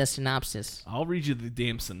Read me the synopsis. I'll read you the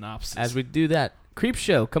damn synopsis. As we do that, Creep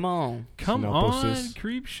Show. Come on. Come on, Synopsis.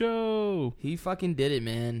 Creep Show. He fucking did it,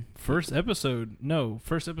 man. First episode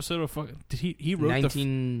of fucking. Did he wrote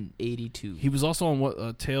 1982. he was also on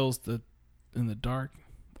what Tales in the Dark.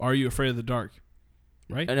 Are You Afraid of the Dark?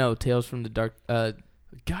 Right? No, Tales from the Dark.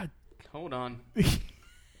 God, Hold on.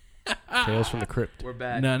 Tales from the Crypt. We're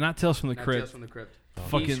back. no, not Tales from the Not Crypt. Tales from the Crypt.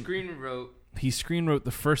 Fucking- He screen wrote. He screen wrote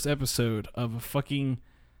the first episode of a fucking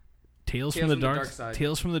Tales from the Dark Side.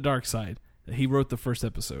 Tales from the Dark Side. He wrote the first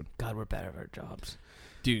episode. God, we're bad at our jobs.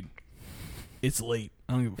 Dude, it's late.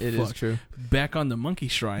 I don't give a It fuck. is true. Back on the monkey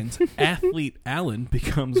shrines, athlete Alan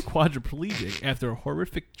becomes quadriplegic after a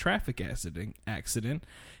horrific traffic accident.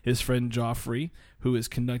 His friend Joffrey, who is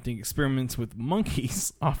conducting experiments with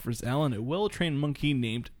monkeys, offers Alan a well-trained monkey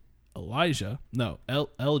named Elijah,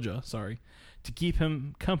 to keep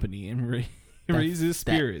him company and raise his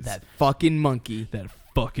spirits. That fucking monkey. That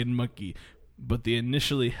fucking monkey. But the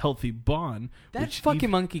initially healthy Bond, That which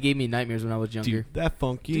fucking monkey gave me nightmares when I was younger. That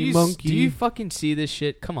funky do monkey. you fucking see this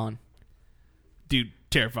shit? Come on. dude,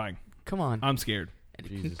 terrifying. Come on. I'm scared.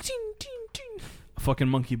 Jesus. A fucking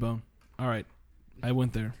monkey bone. All right, I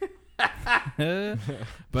went there.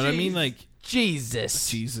 But I mean, like, Jesus.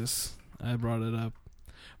 Jesus, I brought it up.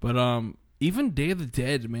 But even Day of the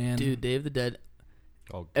Dead, man. Dude, Day of the Dead.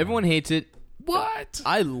 Oh, God. Everyone hates it. What?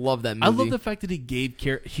 I love that movie. I love the fact that he gave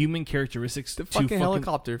human characteristics the to fucking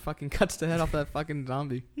helicopter fucking cuts the head off that fucking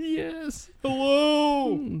zombie. Yes.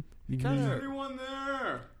 Hello. Everyone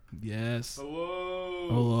there? Yes. Hello.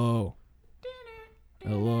 Hello.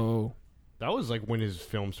 Hello. That was like when his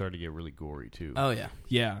film started to get really gory too. Oh yeah.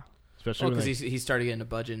 Yeah. Especially Well, when because he started getting a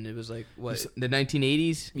budget, and it was like what the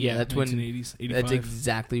 1980s. Yeah, that's when. 1980s, 85. That's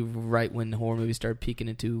exactly right when the horror movies started peeking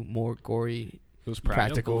into more gory, it was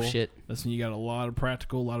practical shit. That's when you got a lot of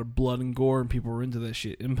practical, a lot of blood and gore, and people were into that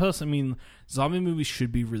shit. And plus, I mean, zombie movies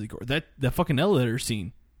should be really gory. That fucking elevator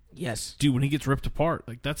scene, Yes, dude, when he gets ripped apart,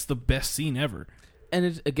 like that's the best scene ever. and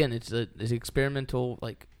it's experimental.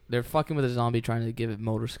 Like they're fucking with a zombie, trying to give it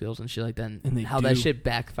motor skills and shit like that. And they how that do. shit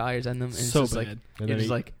backfires on them. And So it's just bad. like And you're then just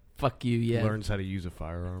he like fuck you, yeah. learns how to use a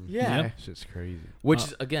firearm. Yeah. Yep. Shit's crazy. Which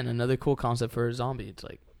is again another cool concept for a zombie. It's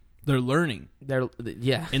like They're learning,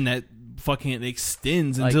 yeah. and that fucking it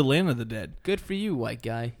extends Like- into Land of the Dead. Good for you, white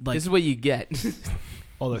guy. Like- This is what you get.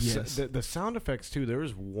 Oh, Yes. the sound effects too. There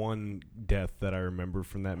was one death that I remember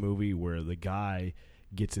from that movie where the guy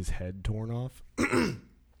gets his head torn off,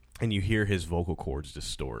 and you hear his vocal cords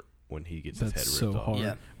distort when he gets his That's head so ripped off. hard.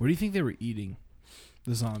 Yeah. What do you think they were eating?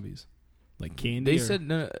 The zombies, like candy. They or- said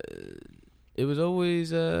no. It was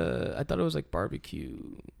always. I thought it was like barbecue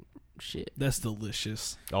shit. that's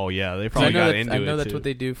delicious. Oh yeah, they 'Cause probably got into I it know that's too. what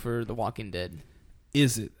they do for The Walking Dead.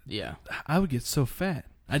 Is it? Yeah. I would get so fat.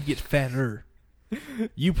 I'd get fatter.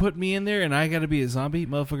 You put me in there and I gotta be a zombie.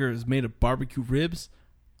 Motherfucker is made of barbecue ribs.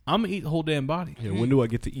 I'm gonna eat the whole damn body. Yeah, when do I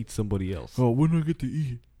get to eat somebody else? Oh, when do I get to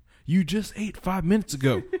eat? You just ate 5 minutes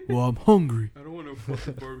ago. Well, I'm hungry. I don't want no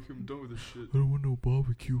fucking barbecue. I'm done with this shit. I don't want no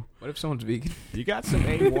barbecue. What if someone's vegan? You got some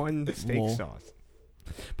A1 steak Lol. sauce.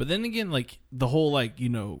 But then again, like the whole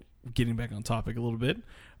getting back on topic a little bit,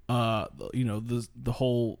 the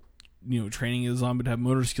whole training a zombie to have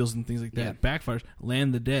motor skills and things like that backfires.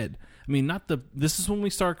 Land the Dead. I mean, this is when we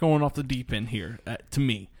start going off the deep end here. To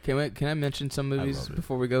me. Can I mention some movies love it.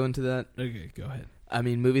 before we go into that? Okay, go ahead. I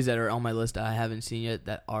mean, movies that are on my list I haven't seen yet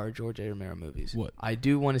that are George A. Romero movies. What? I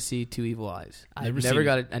do want to see Two Evil Eyes. I Never never seen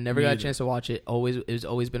got it. it. I never Me got a either. chance to watch it. It's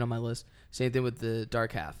always been on my list. Same thing with The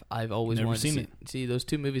Dark Half. I've always Never wanted seen to it. see those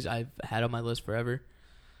two movies. I've had on my list forever.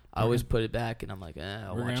 I always put it back, and I'm like,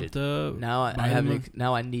 I'll We're gonna watch have it. to Now I buy have. them.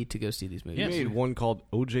 Now I need to go see these movies. He Yes. made one called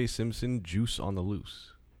O.J. Simpson Juice on the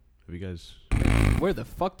Loose. Have you guys? Where the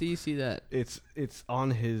fuck do you see that? It's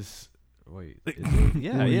on his. Wait. Is it?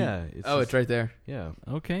 Yeah, Wait. yeah. It's right there. Yeah.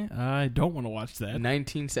 Okay, I don't want to watch that.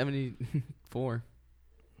 1974.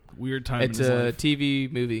 Weird time. It's in his a life.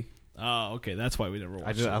 TV movie. Oh, okay. That's why we never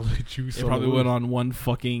watched I it. let Juice. It on probably the went Loose.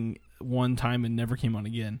 on one time and never came on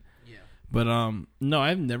again. Yeah. But no,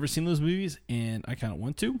 I've never seen those movies, and I kind of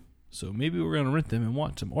want to. So maybe we're gonna rent them and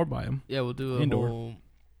watch them or buy them. Yeah, we'll do a Indoor. whole.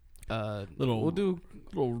 Little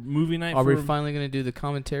movie night. Are we for- finally gonna do the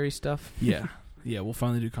commentary stuff? Yeah, yeah. We'll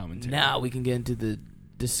finally do commentary. Now we can get into the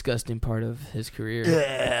disgusting part of his career.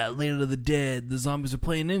 Yeah, Land of the Dead. The zombies are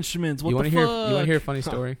playing instruments. What you the want fuck? to hear? You want to hear a funny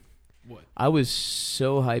story? What? I was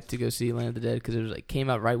so hyped to go see Land of the Dead because it was like came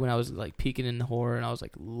out right when I was like peaking in the horror and I was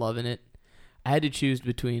like loving it. I had to choose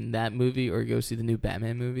between that movie or go see the new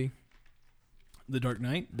Batman movie. The Dark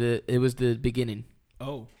Knight. It was the beginning.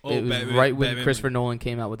 Oh, It was Batman- right when Batman Christopher movie. Nolan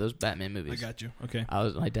came out with those Batman I movies. got you. Okay.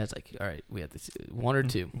 My dad's like, all right, we have to see one or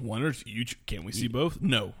two. One or two. Can't we see both?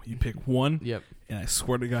 No. You pick one, Yep. and I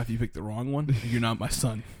swear to God, if you pick the wrong one, you're not my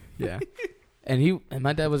son. Yeah. And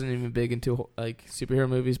my dad wasn't even big into like superhero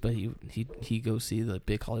movies, but he goes see the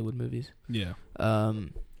big Hollywood movies. Yeah.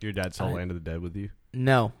 Your dad saw I- Land of the Dead with you.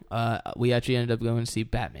 No, we actually ended up going to see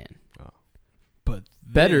Batman. But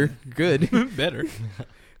Better, good. better.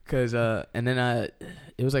 Cause and then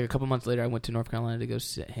it was like a couple months later. I went to North Carolina to go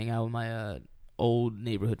hang out with my old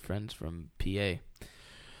neighborhood friends from PA,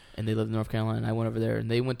 and they lived in North Carolina. And I went over there, and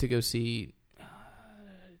they went to go see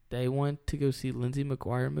Lindsay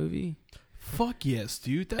McGuire movie. Fuck yes,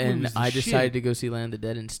 dude. That and movie's the I shit. decided to go see Land of the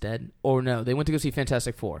Dead instead. Or no, they went to go see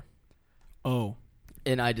Fantastic Four, Oh,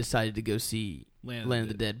 and I decided to go see Land of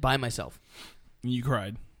the Dead by myself. You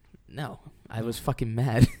cried. No, I was fucking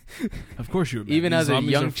mad. Of course you were. Mad. Even These as a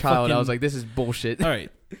zombies young are child, I fucking- was like, "This is bullshit." All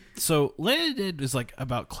right. So Land of the Dead is like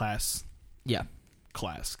about class. Yeah,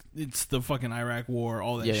 Class. It's the fucking Iraq War,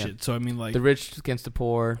 all that Yeah, yeah. shit. So I mean, like, the rich against the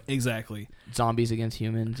poor, exactly. zombies against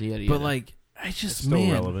humans. Yada, yada. But like, I It's just still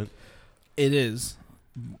relevant. It is,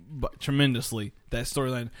 but tremendously that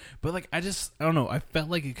storyline. But like, I don't know. I felt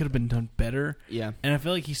like it could have been done better, yeah, and I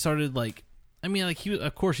feel like he started like, I mean, like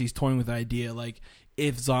of course he's toying with the idea like,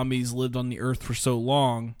 if zombies lived on the earth for so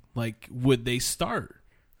long, like, would they start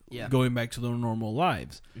yeah. going back to their normal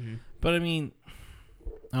lives? Mhm. But I mean,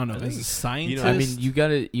 I don't know. I As think, a you scientist, know, I mean,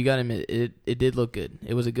 you gotta admit it did look good.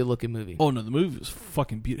 It was a good looking movie. oh no, the movie was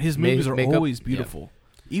fucking beautiful. His Ma- movies are makeup- always yeah. beautiful.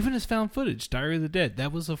 Even his found footage, Diary of the Dead,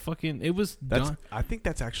 that was a fucking. It was done. I think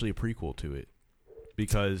that's actually a prequel to it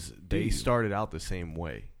because they Dude. started out the same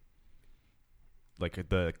way. Like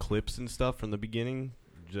the clips and stuff from the beginning.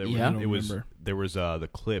 Yeah. I don't it was. remember. There was the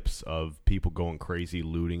clips of people going crazy,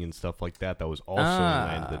 looting and stuff like that. That was also in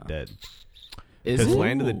Land of the Dead. Is Because it?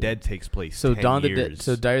 Land of the Dead takes place. So 10 Dawn of the years Dead.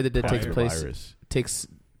 So Diary of the Dead prior takes to place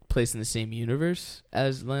Virus. in the same universe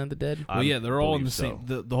as Land of the Dead. Well, yeah, they're all in the believe same.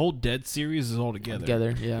 so. The whole Dead series is all together.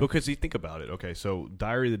 Together, yeah. Because you think about it. Okay, so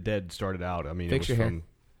Diary of the Dead started out. I mean, Fix it was your from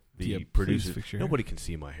the Yeah, please producer. fix your hair. Nobody can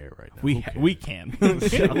see my hair right now. We Who cares? we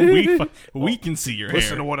can. we can see your Listen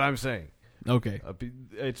hair. to what I'm saying. Okay.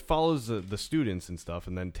 It follows the students and stuff,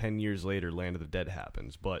 and then 10 years later, Land of the Dead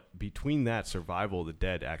happens. But between that, Survival of the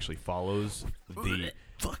Dead actually follows the.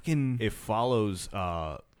 Fucking. It follows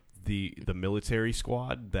the military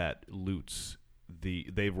squad that loots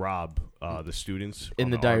they rob the students In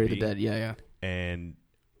on the Diary of the RV. Dead, yeah. And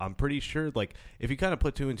I'm pretty sure, like, if you kind of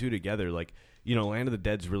put two and two together, like, you know, Land of the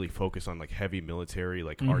Dead's really focused on like heavy military,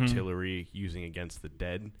 like artillery using against the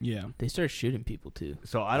dead. Yeah. They start shooting people too.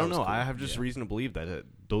 So I don't was know. cool. I have just Yeah. reason to believe that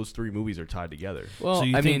those three movies are tied together. Well, So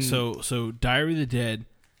you I think mean, so Diary of the Dead,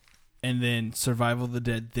 and then Survival of the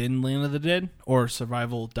Dead, then Land of the Dead, or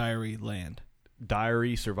Survival, Diary, Land?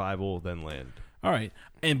 Diary, Survival, then Land. All right.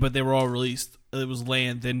 But they were all released. It was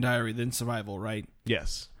Land, then Diary, then Survival, right?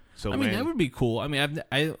 Yes. So I mean, Land, that would be cool. I mean,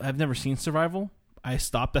 I've never seen Survival. I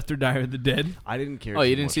stopped after Diary of the Dead. I didn't care. oh,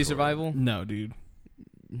 you too didn't much see for it. Survival? No, dude.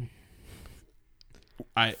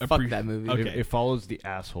 I Fuck that movie. Okay. It follows the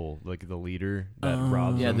asshole, like the leader that Oh.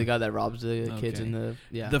 robs Yeah, them. the guy that robs the kids Okay. in the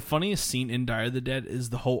The funniest scene in Diary of the Dead is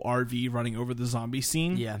the whole RV running over the zombie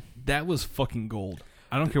scene. yeah. That was fucking gold.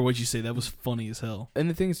 I don't care what you say. That was funny as hell. And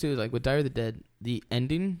the thing is too is like with Diary of the Dead, the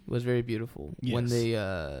ending was very beautiful. When Yes.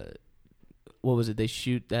 they what was it? They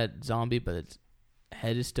shoot that zombie, but its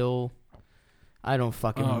head is still. I don't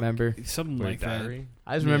fucking Oh, remember. Something Wait, like that. Diary?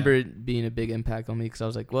 I just remember it being a big impact on me because I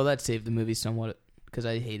was like, well, that saved the movie somewhat because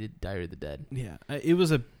I hated Diary of the Dead. Yeah, it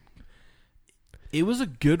was a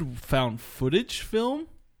good found footage film.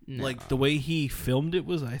 No. Like the way he filmed it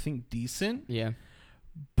was, I think, decent. Yeah.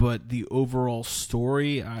 But the overall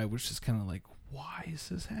story, I was just kind of like, why is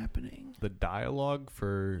this happening? The dialogue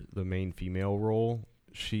for the main female role,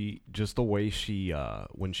 just the way she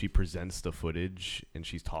when she presents the footage and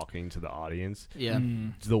she's talking to the audience, Yeah.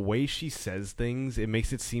 the way she says things, it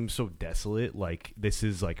makes it seem so desolate. Like, this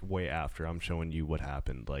is like way after I'm showing you what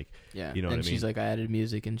happened. Like, Yeah. You know and what I she's mean? like, I added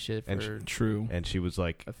music and shit for And True. and she was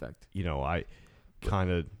like, effect. you know, I kind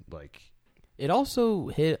of like. It also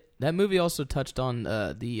hit. That movie also touched on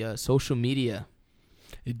the social media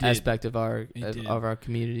It did. aspect of our It did. of our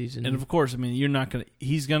communities and, And of course, I mean, you're not gonna.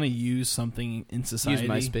 He's gonna use something in use society.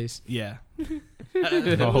 MySpace. Yeah.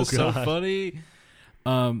 That was so God. funny.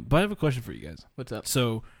 But I have a question for you guys. What's up?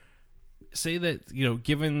 So, say that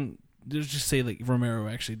given, let's just say like Romero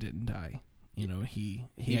actually didn't die. You know, he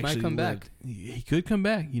He might actually come lived. back. He could come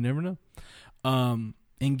back. You never know.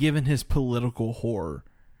 And given his political horror,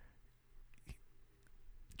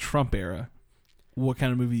 Trump era, what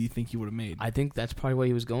kind of movie do you think he would have made? I think that's probably what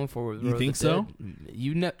he was going for. With You Road think to the so? Dead.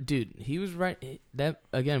 You know, dude, he was right. That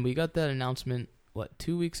again, we got that announcement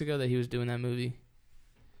 2 weeks ago that he was doing that movie.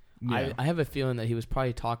 Yeah. I have a feeling that he was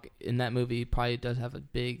probably talking in that movie. He probably does have a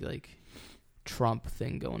big like Trump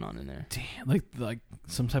thing going on in there. Damn, like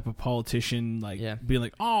some type of politician, like Yeah. being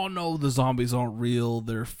like, "Oh no, the zombies aren't real.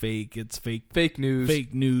 They're fake. It's fake, Fake news.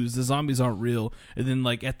 fake news. The zombies aren't real." And then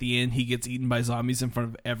like at the end, he gets eaten by zombies in front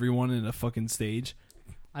of everyone in a fucking stage.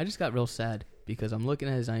 I just got real sad because I'm looking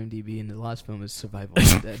at his IMDb and the last film is Survival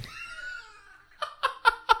of the Dead.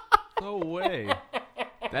 No way.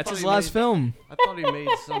 That's thought his he last made- film. I thought he made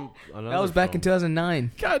some. That was back in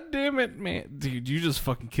 2009. God damn it, man, dude! You just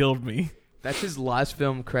fucking killed me. That's his last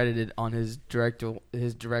film credited on his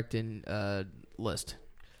directing list.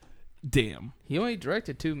 Damn. He only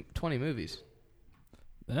directed 20 movies.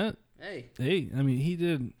 That. Hey. I mean, he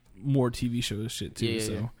did more TV shows shit too. Yeah.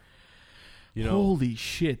 So. You know, Holy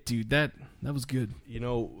shit, dude. That was good. you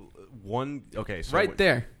know, okay, so Right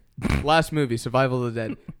there. Last movie, Survival of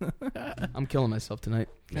the Dead. I'm killing myself tonight.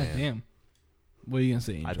 God damn. What are you gonna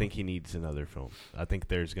say, Angel? I think he needs another film. I think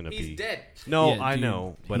there's gonna be. dead. No, Yeah, I dude.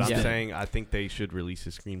 know, but He's I'm dead. saying I think they should release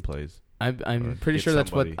his screenplays. I'm Or pretty get sure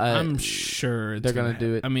that's what somebody. I'm sure it's they're gonna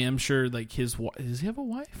do it. I mean, I'm sure like does he have a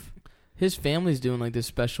wife? His family's doing like this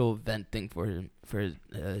special event thing for him for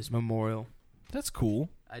his memorial. That's cool.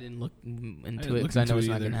 I didn't look into didn't it look because I into know it it's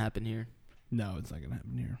not either. gonna happen here. No, it's not gonna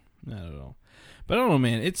happen here. Not at all. But I don't know,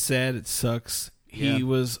 man. It's sad. It sucks. Yeah. He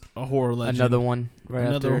was a horror legend. Another one right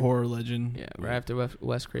Another after. horror legend. Yeah, right after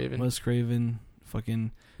Wes Craven. Wes Craven.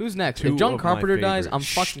 Fucking. Who's next? Two If John of my Carpenter dies, I'm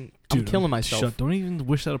favorites. fucking. Dude, I'm killing myself. Shut. Don't even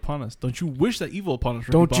wish that upon us. Don't you wish that evil upon us,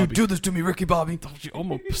 Ricky Don't you Bobby. do this to me, Ricky Bobby. Don't you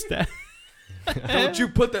almost stab. Don't you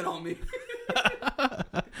put that on me.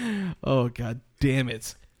 Oh, god damn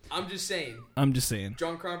it. I'm just saying. I'm just saying.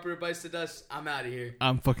 John Carpenter bites the dust. I'm out of here.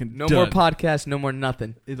 I'm fucking No done. more podcasts. No more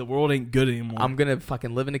nothing. The world ain't good anymore. I'm gonna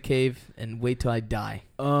fucking live in a cave and wait till I die.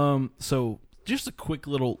 So just a quick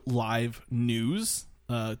little live news.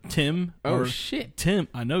 Tim. Oh shit! Tim,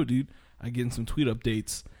 I know, dude. I getting some tweet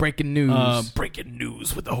updates. Breaking news. Breaking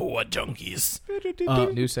news with the horror junkies.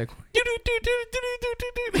 News segment.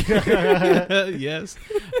 Yes.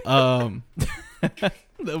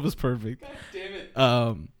 That was perfect. God damn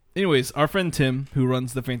it. Anyways, our friend Tim, who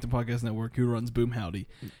runs the Phantom Podcast Network, who runs Boom Howdy,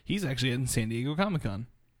 he's actually in San Diego Comic Con.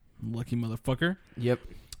 Lucky motherfucker. Yep.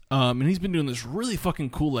 And he's been doing this really fucking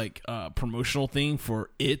cool, like, promotional thing for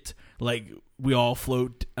it. Like, we all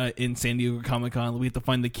float in San Diego Comic Con. We have to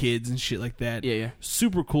find the kids and shit like that. Yeah.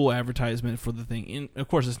 Super cool advertisement for the thing. And, of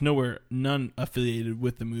course, it's none affiliated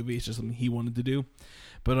with the movie. It's just something he wanted to do.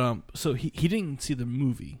 But, so he didn't see the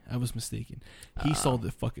movie. I was mistaken. He saw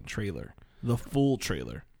the fucking trailer. The full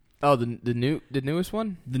trailer. Oh, the newest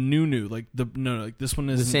one. The new, like, like, this one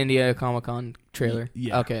is The San Diego Comic Con trailer.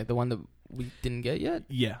 Yeah. Okay, the one that we didn't get yet.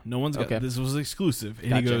 Yeah, no one's got Okay. this. Was exclusive. And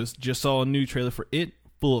Gotcha. he goes, just saw a new trailer for it,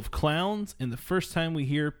 full of clowns, and the first time we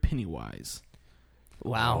hear Pennywise.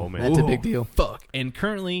 Wow, Oh, man. that's a Ooh, big deal. Fuck. And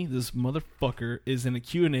currently, this motherfucker is in a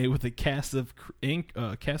Q&A with the cast of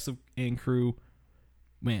crew.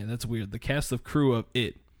 Man, that's weird. The cast of crew of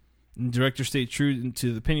it. And director stayed true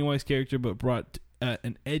to the Pennywise character, but brought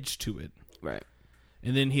an edge to it. Right.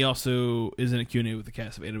 And then he also is in a Q&A with the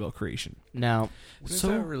cast of Annabelle Creation. Now, When's So-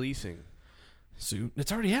 that releasing? Soon.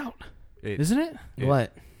 It's already out, It, isn't it? Yeah.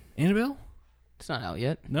 what? Annabelle? It's not out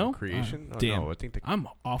yet. No? Creation? Oh, Oh, damn. no, I think I'm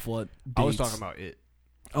awful at dates. I was talking about it.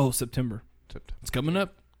 Oh, September. It's coming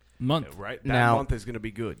up. Month. Right? That Now- month is going to be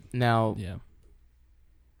good. Now, Yeah.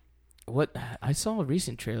 what? I saw a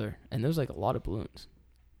recent trailer, and there was like a lot of balloons.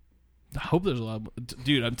 I hope there's a lot of...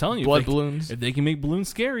 Dude, I'm telling you. Blood if they, balloons. if they can make balloons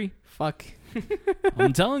scary, Fuck.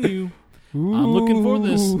 I'm telling you. I'm looking for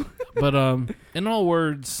this. But in all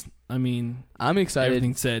words, I mean, I'm excited.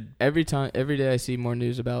 everything said. Every day I see more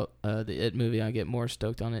news about the It movie, I get more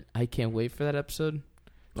stoked on it. I can't wait for that episode.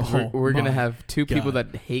 We're gonna my have two people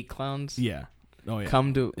God. that hate clowns Yeah. Oh, yeah.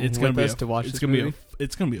 come to It's with gonna be us to watch it's this gonna movie.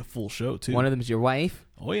 it's gonna be a full show, too. One of them is your wife,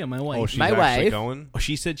 Oh, yeah, my wife. Oh, she's My actually wife. going? Oh,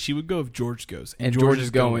 she said she would go if George goes. and George is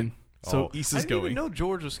going. So Oh. Issa's I didn't going. even know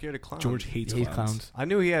George was scared of clowns. George hates He clowns. hates clowns. I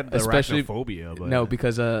knew he had Especially- arachnophobia, but No,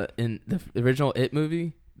 because in the original It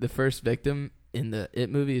movie, the first victim in the It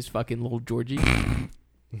movie is fucking little Georgie.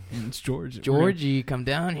 And it's George. Georgie, come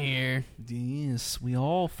down here. Yes, we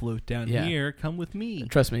all float down Yeah. here. Come with me.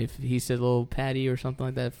 Trust me, if he said little Patty or something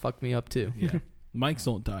like that, fuck me up too. Yeah. Mikes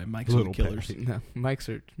don't die. Mikes are Little the killers. Patty. No, Mikes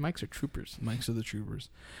are troopers. Mikes are the troopers.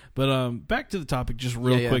 But back to the topic just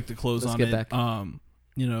real Yeah. quick to close Let's on get it. back.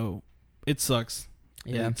 You know, it sucks.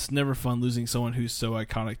 Yeah. It's never fun losing someone who's so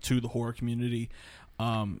iconic to the horror community.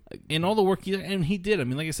 And all the work he did. I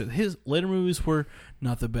mean, like I said, his later movies were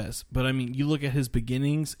not the best. But I mean, you look at his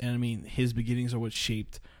beginnings, and I mean, his beginnings are what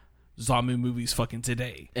shaped zombie movies fucking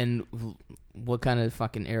today. And what kind of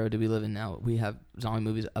fucking era do we live in now? We have zombie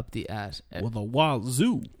movies up the ass. Well, the Wild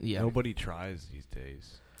Zoo. Yeah. nobody tries these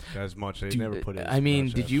days as much. They Dude, never put it. I mean,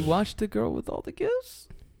 did you watch The Girl with All the Gifts?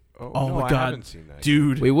 Oh, Oh no, my I God. haven't seen that.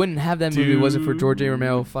 Dude. We wouldn't have that movie if it wasn't for George A. Dude.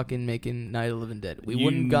 Romero fucking making Night of the Living Dead. We You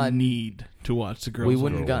wouldn't gotten need to watch the girls. we with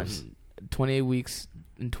wouldn't Girls. gotten 28 weeks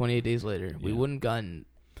and 28 days later. We Yeah. wouldn't gotten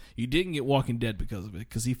You didn't get Walking Dead because of it,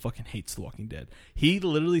 because he fucking hates The Walking Dead. He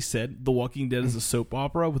literally said The Walking Dead is a soap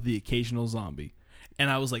opera with the occasional zombie,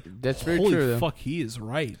 and I was like, That's very "Holy true, though. fuck, he is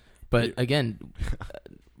right." But again,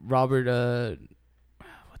 Robert.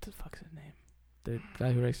 What the fuck's his name? The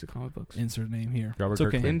guy who writes the comic books. Insert name here. Robert It's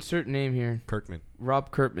okay. Kirkman. Insert name here. Kirkman.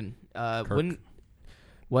 Rob Kirkman. Kirk.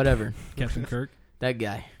 Whatever. Captain Kirk. That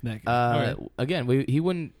guy. That guy. All right. Again, he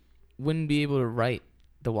wouldn't be able to write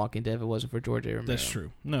The Walking Dead if it wasn't for George A. Romero. That's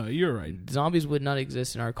true. No, you're right. Zombies would not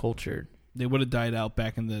exist in our culture. They would have died out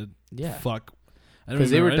back in the fuck. Because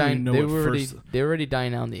they were dying. They were already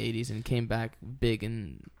dying out in the 80s and came back big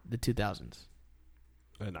in the 2000s.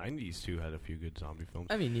 The 90s, too, had a few good zombie films.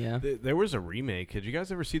 I mean, yeah. There was a remake. Did you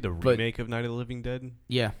guys ever see the remake of Night of the Living Dead?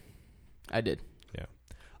 Yeah. I did. Yeah.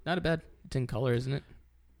 Not a bad. It's in color, isn't it?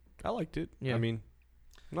 I liked it. Yeah. I mean,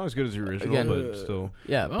 not as good as the original, Again, but still.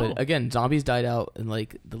 Yeah, Oh. but again, zombies died out in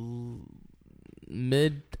like the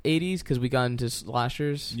mid 80s because we got into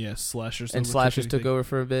slashers. Yeah, slashers. And slashers took over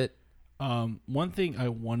for a bit. One thing I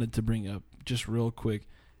wanted to bring up just real quick.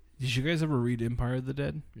 Did you guys ever read Empire of the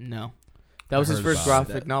Dead? No. That was his heard first about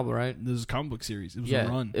graphic novel, right? This is a comic book series. It was Yeah, a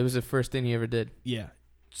run. it was the first thing he ever did. Yeah,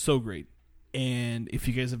 so great. And if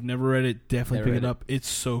you guys have never read it, definitely Never pick read it it. up. It's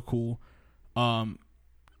so cool.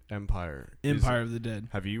 Empire. Empire of the Dead.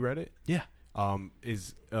 Have you read it? Yeah.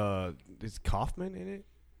 Is Kaufman in it?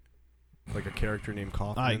 Like a character named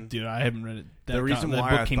Kaufman? I haven't read it. The reason that why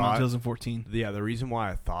book I came out in thought- 2014. Yeah, the reason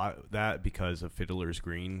why I thought that because of Fiddler's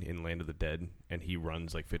Green in Land of the Dead, and he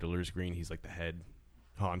runs like Fiddler's Green. He's like the head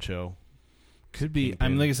honcho. Could be. I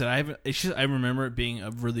mean, like I said, I haven't. It's just I remember it being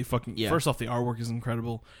a really fucking. Yeah. First off, the artwork is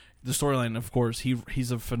incredible. The storyline, of course,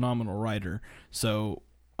 he's a phenomenal writer. So,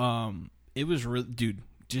 it was really, dude.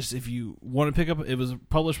 Just if you want to pick up, it was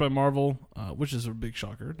published by Marvel, which is a big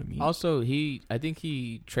shocker to me. Also, I think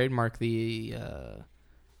he trademarked the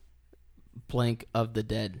blank of the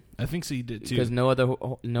dead I think so. He did too. because no other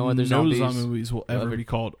zombies. zombie movies will ever ever- be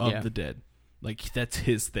called of yeah. the Dead. Like that's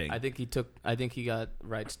his thing. I think he got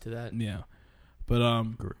rights to that. Yeah, but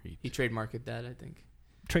Great. He trademarked that. I think.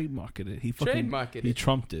 trademarked it. He fucking Trademarked he it.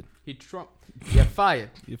 trumped it. He trumped. You're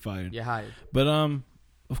fired. You fired. You're hired. But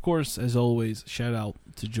of course, as always, shout out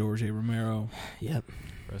to George A. Romero. Yep.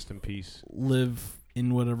 Rest in peace. Live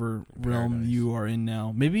in whatever realm Paradise. you are in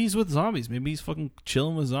now. Maybe he's with zombies. Maybe he's fucking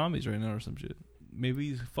chilling with zombies right now or some shit. Maybe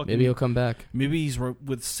he's fucking. Maybe he'll come back. Maybe he's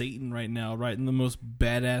with Satan right now, writing the most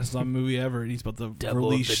badass zombie movie ever, and he's about to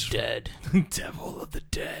release dead. Devil of the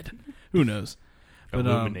Dead. Who knows? But,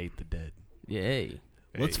 Illuminate the dead. Yay.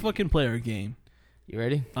 Let's Hey. fucking play our game. You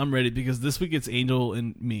ready? I'm ready because this week it's Angel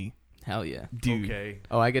and me, Hell yeah. dude. Okay.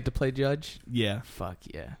 Oh, I get to play judge? Yeah. Fuck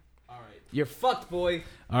yeah. All right. You're fucked, boy.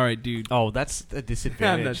 All right, dude. Oh, that's a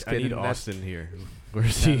disadvantage. just I need kidding. That's- Austin here.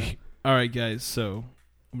 Where's he? All right, guys. So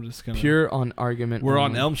I'm just gonna. Pure on argument. We're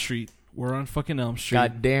on only. Elm Street. We're on fucking Elm Street.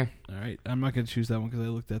 God damn. All right. I'm not gonna choose that one because I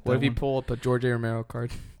looked at that What if you one. pull up a George A. Romero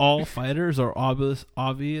card? All fighters are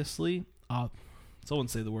obviously. Someone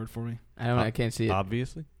say the word for me. I don't know. I can't see it.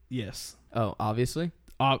 Obviously. Yes. Oh, obviously?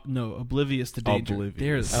 No, oblivious to danger.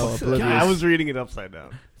 Oblivious. Oh, There's oblivious. I was reading it upside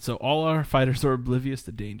down. So all our fighters are oblivious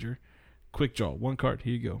to danger. Quick draw. One card.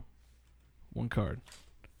 Here you go. One card.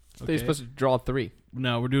 So you're supposed to draw 3.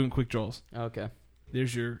 No, we're doing quick draws. Okay.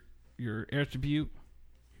 There's your attribute.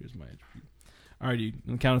 Here's my attribute. All right, dude.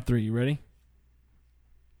 On the count of 3. You ready?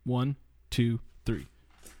 1, 2, 3.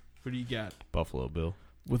 What do you got? Buffalo Bill.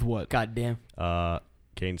 With what? God damn.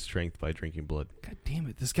 Gain strength by drinking blood. God damn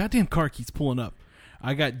it! This goddamn car keeps pulling up.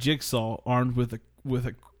 I got Jigsaw armed with a with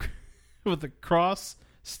a cross,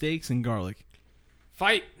 stakes, and garlic.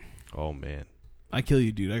 Fight! Oh man. I kill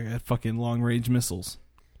you, dude. I got fucking long range missiles.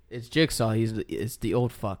 It's Jigsaw. It's the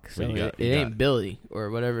old fuck. So Well, you got- it you ain't got- Billy or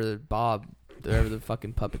whatever Bob, whatever the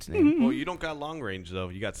fucking puppet's name. Well, you don't got long range though.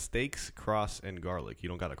 You got stakes, cross, and garlic. You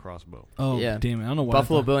don't got a crossbow. Oh Yeah. damn it! I don't know why. I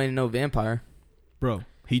Buffalo thought- Bill ain't no vampire. bro.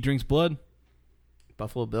 He drinks blood.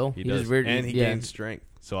 Buffalo Bill. He He's does, weird. and he yeah. gains strength.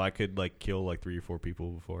 So I could like kill like 3 or 4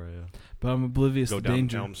 people before I But I'm oblivious go to down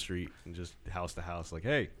danger. Elm Street and just house to house. Like,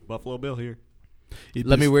 hey, Buffalo Bill here. It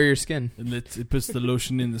Let me puts- wear your skin. And it puts the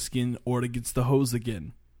lotion in the skin, or it gets the hose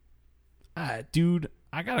again. Dude,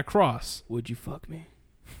 I got a cross. Would you fuck me?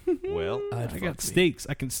 Well, I'd I fuck got me. stakes.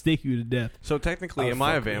 I can stake you to death. so technically, Oh, am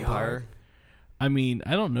I a fuck me vampire? hard. I mean,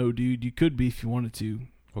 I don't know, dude. You could be if you wanted to.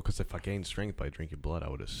 Well, because if I gain strength by drinking blood, I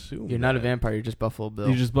would assume You're not a that- vampire. You're just Buffalo Bill.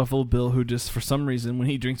 You're just Buffalo Bill, who just for some reason, when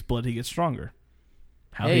he drinks blood, he gets stronger.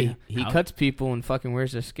 How hey, he how- cuts people and fucking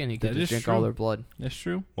wears their skin. He That could is just drink true. all their blood. That's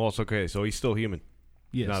true. Well, it's okay. So he's still human.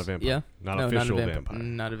 Yes. Not a vampire. Yeah. Not No, official not a vampire.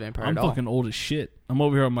 Not a vampire I'm at all. fucking old as shit. I'm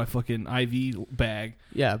over here on my fucking IV bag,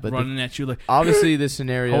 Yeah, but running at you like obviously the Hold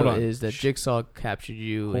scenario on. is that Jigsaw captured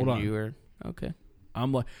you Hold and on. you were okay.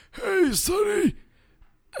 I'm like, hey, Sonny.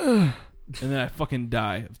 And then I fucking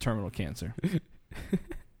die of terminal cancer.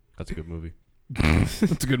 That's a good movie.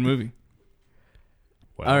 It's a good movie.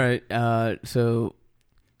 Well, All right. So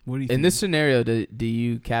What do you in think? this scenario, do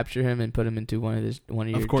you capture him and put him into one of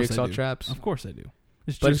your course I jigsaw do. traps? Of course I do.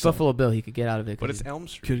 It's But it's Jigsaw. Buffalo Bill. He could get out of it. But it's Elm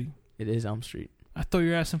Street. Could he? It is Elm Street. I thought you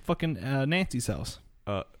were asking fucking Nancy's house.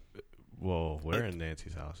 Whoa, we're in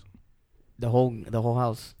Nancy's house. The whole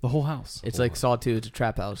house. The whole house. It's Hold like on. Saw 2. It's a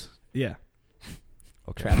trap house. Yeah.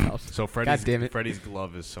 Okay. Trap house. So Freddy's, God damn it. Freddy's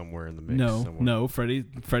glove is somewhere in the mix. No, somewhere. no.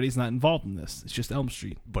 Freddy's not involved in this. It's just Elm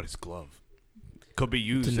Street. But his glove could be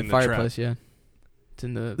used It's in the trap. fireplace. Yeah. It's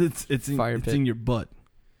in the. It's in, Fire it's pit. in your butt.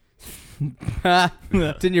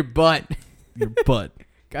 It's in your butt. Your butt.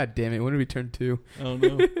 God damn it! When did we turn 2? Oh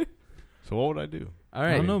no. So what would I do? All I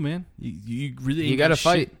right. don't know, man. You really ain't You got to shit.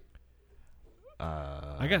 fight.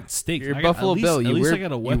 I got steaks. You're I got, Buffalo at least, Bill. At You least wear, I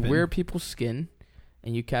got a weapon. You wear people's skin,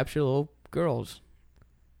 and you capture little girls.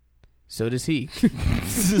 So does he.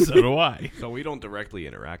 So do I. So we don't directly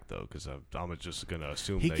interact though, because I'm just gonna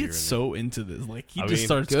assume He that you're in gets so into this. Like he I just mean,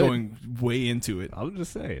 starts good. going way into it. I'm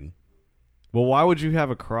just saying. Well, why would you have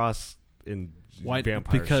a cross in Why?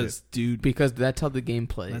 vampire Because, shit? dude, Because that's how the game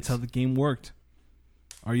plays. that's how the game worked.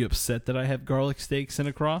 Are you upset that I have garlic steaks and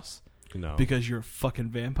a cross? No, Because you're a fucking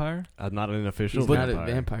vampire? I'm not an official He's not vampire.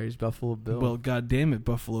 a vampire. He's Buffalo Bill. Well, god damn it,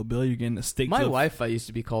 Buffalo Bill, you're getting a steak. my to the wife, I used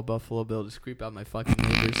to be called Buffalo Bill to creep out my fucking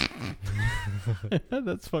neighbors.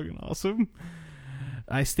 That's fucking awesome.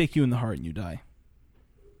 I stake you in the heart and you die.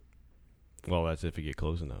 Well, that's if you get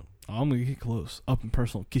close enough. I'm gonna get close, up and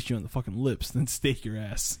personal, kiss you on the fucking lips, then stake your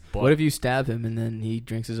ass. But What if you stab him and then he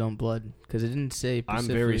drinks his own blood? Because it didn't say. I'm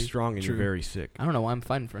very specifically- strong and True. you're very sick. I don't know why I'm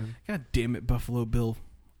fighting for him. God damn it, Buffalo Bill.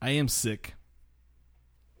 I am sick.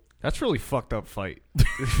 That's really fucked up fight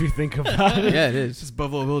if you think about it. Yeah, it It's is. just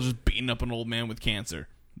Buffalo Bill just beating up an old man with cancer.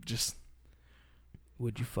 Just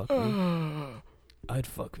Would you fuck me? I'd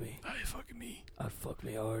fuck me. I fucking me. I'd fuck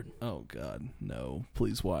me hard. Oh god, no.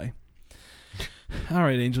 Please, why? All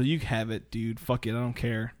right, Angel, you have it, dude. Fuck it, I don't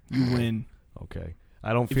care. You win. Okay.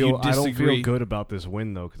 I don't If you feel disagree- good about this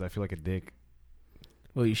win though, because I feel like a dick.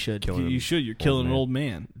 Well, you should. Killing You him. should. You're killing an man. old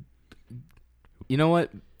man. You know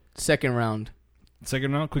what? Second round.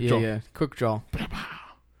 Second round, quick yeah, draw. yeah. Quick draw.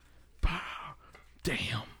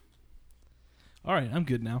 Damn. All right, I'm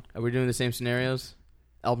good now. Are we doing the same scenarios?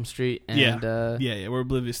 Elm Street and Yeah, we're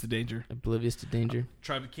oblivious to danger. Oblivious to Danger.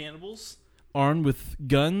 Tribe of cannibals, armed with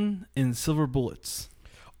gun and silver bullets.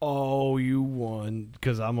 Oh, you won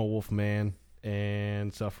because I'm a wolf man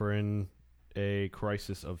and suffering a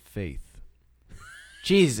crisis of faith.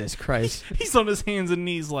 Jesus Christ. He's on his hands and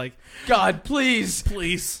knees like, God, please.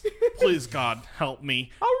 please, please, God, help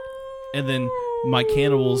me. And then my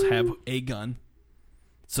cannibals have a gun.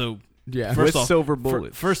 So Yeah. First With off- silver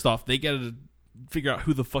bullets. first off, they got to figure out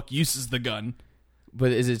who the fuck uses the gun.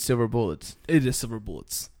 But is it silver bullets? It is silver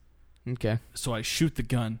bullets. Okay. So I shoot the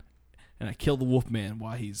gun and I kill the wolf man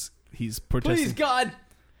while he's protesting. Please, God.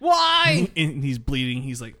 Why? And he's bleeding.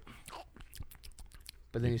 He's like,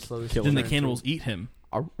 But then you slowly then the cannibals eat him.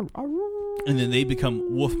 And then they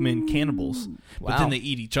become wolfmen cannibals. But Wow. then they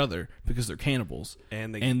eat each other because they're cannibals.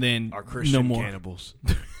 and they And then are Christian no more. cannibals.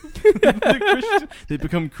 They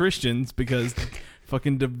become Christians because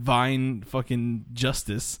fucking divine fucking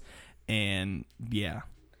justice. And yeah,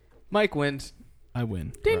 Mike wins. I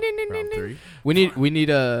win. Ding, ding, ding, ding, Round ding. 3. We need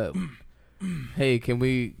a. Hey, can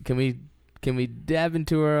we dab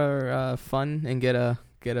into our fun and get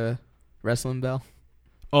a wrestling bell?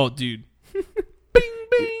 Oh, dude.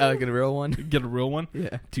 Get a real one. Get a real one?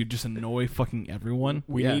 Yeah. Dude, just annoy fucking everyone.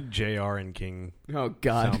 We Yeah. need JR and King Oh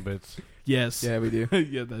God. sound bits. Yes. Yeah, we do.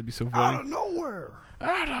 Yeah, that'd be so funny. nowhere.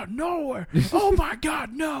 Out of nowhere. Oh my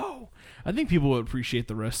god, no. I think people would appreciate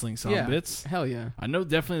the wrestling sound Yeah. bits. Hell yeah. I know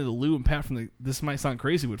definitely the Lou and Pat from the This Might Sound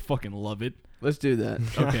Crazy would fucking love it. Let's do that.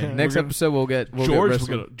 Okay. Next we're gonna- episode we'll get George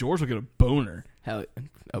wrestling. will get a boner. Hell,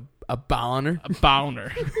 a boner. A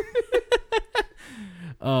boner.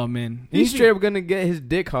 Oh man. He's straight up gonna get his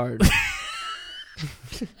dick hard.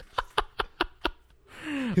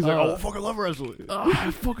 He's like, oh, I fucking love wrestling.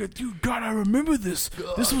 Fucking dude, God, I remember this.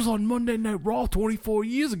 This was on Monday Night Raw 24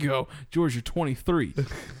 years ago. George, you're 23.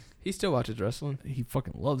 He still watches wrestling. He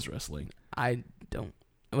fucking loves wrestling. I don't.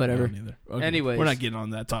 Whatever. I don't either. Okay, Anyways. we're not getting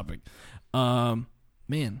on that topic.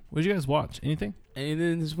 Man, what did you guys watch? Anything?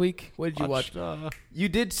 Anything this week? What did you watch? Watched, You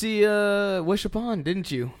did see Wish Upon,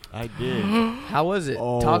 didn't you? I did. How was it?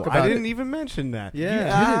 Oh, Talk about I didn't it. even mention that.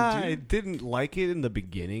 Yeah. I didn't like it in the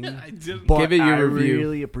beginning. I didn't. But Give it your I review.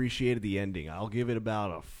 really appreciated the ending. I'll give it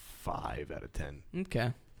about a 5 out of 10.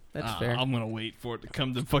 Okay, that's fair. I'm gonna wait for it to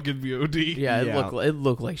come to fucking VOD. Yeah, it Yeah.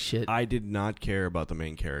 looked like shit. I did not care about the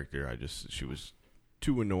main character. She was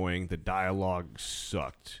too annoying. The dialogue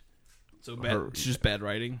sucked. So bad. It's just bad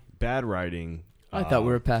writing. Bad writing. I thought we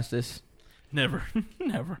were past this. Never.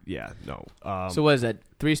 Never. Yeah, no. So what is that?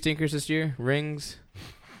 3 stinkers this year? Rings?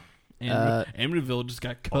 Amityville just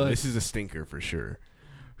got cut. Oh, this is a stinker for sure.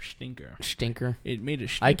 Stinker. It made a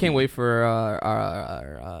stinker. I can't wait for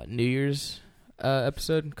our New Year's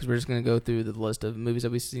episode because we're just going to go through the list of movies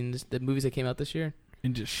that we've seen, the movies that came out this year.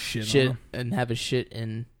 And just shit on them. And have a shit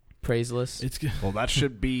and praise list. It's good. Well, that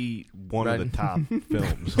should be one of the top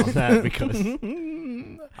films on that because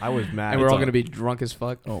I was mad. And we're all going to be drunk as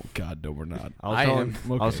fuck. Oh, God, no, we're not. I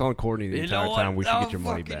was telling Courtney the entire time we should get your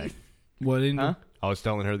money back. What? Huh? I was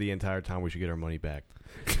telling her the entire time we should get our money back.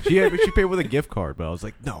 She paid with a gift card, but I was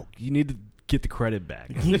like, no, you need to get the credit back.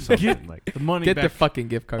 Get like the money Get back the fucking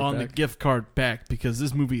gift card on back. the gift card back because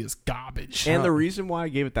this movie is garbage. And the reason why I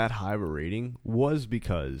gave it that high of a rating was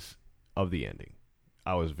because of the ending.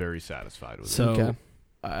 I was very satisfied with it. So, Okay.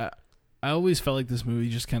 I always felt like this movie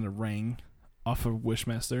just kind of rang off of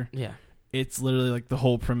Wishmaster. Yeah. It's literally like the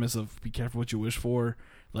whole premise of be careful what you wish for.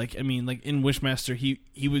 Like, I mean, like in Wishmaster,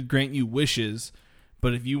 he would grant you wishes,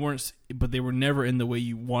 but if you weren't, but they were never in the way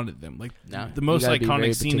you wanted them. Like the most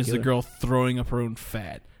iconic scene is the girl throwing up her own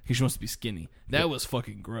fat because she wants to be skinny. That was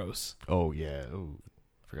fucking gross. Oh yeah,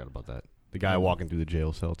 forgot about that. The guy walking through the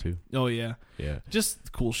jail cell too. Oh yeah, yeah,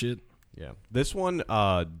 just cool shit. Yeah, this one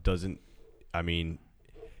doesn't. I mean,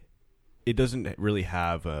 it doesn't really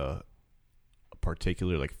have a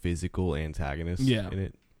particular like physical antagonist in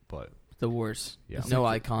it, but the worst. Yeah, no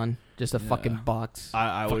icon, just a fucking box.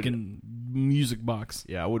 I fucking music box.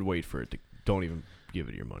 Yeah, I would wait for it to. Don't even give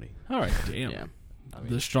it your money. All right, damn. Yeah. I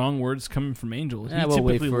mean, the strong words coming from Angel. He we'll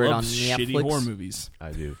wait typically for it on loves shitty Netflix. horror movies.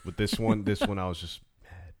 I do, but this one I was just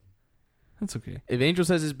mad. That's okay. If Angel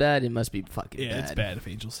says it's bad, it must be fucking bad. Yeah, it's bad if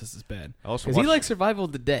Angel says it's bad. Because he likes Survival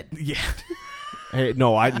of the Dead. Yeah. Hey,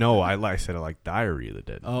 no, I said I like Diary of the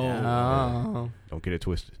Dead. Oh. Yeah. Don't get it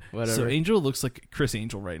twisted. Whatever. So Angel looks like Chris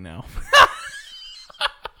Angel right now.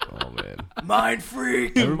 Oh man, Mind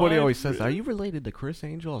freak. Everybody always says, "Are you related to Chris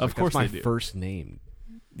Angel?" Of course that's they my do. first name.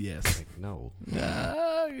 Yes. Like, no.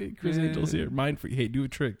 Chris Angel's here. Mind free. Hey, do a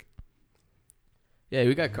trick. Yeah,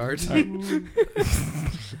 we got cards.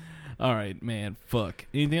 All right, man. Fuck.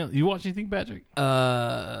 Anything else? You watch anything, Patrick?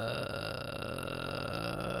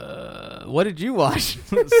 What did you watch?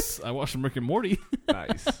 I watched some Rick and Morty.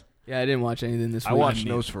 Nice. Yeah, I didn't watch anything this week. I watched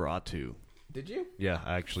Nosferatu. Did you? Yeah,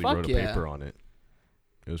 I actually Fuck wrote a paper on it.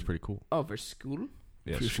 It was pretty cool. Oh, for school?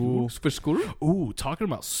 Yeah, For school. For school? Ooh, talking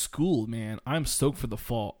about school, man. I'm stoked for the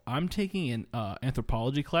fall. I'm taking an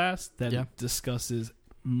anthropology class that discusses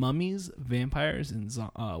mummies, vampires, and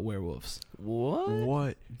werewolves.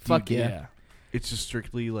 What? Fuck Dude, yeah. It's just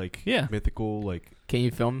strictly like Yeah. mythical, like Can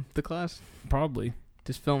you film the class? Probably.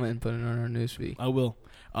 Just film it and put it on our newsfeed. I will.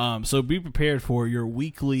 So be prepared for your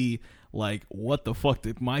weekly, like, what the fuck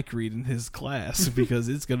did Mike read in his class? Because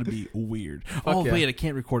it's going to be weird. Wait, I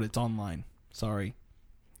can't record it. It's online. Sorry.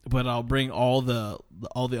 But I'll bring all the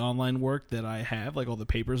online work that I have, like all the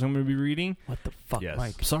papers I'm going to be reading. What the fuck, Yes.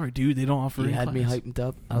 Mike? Sorry, dude. They don't offer You any had me class. hyped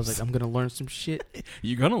up. I was like, I'm going to learn some shit.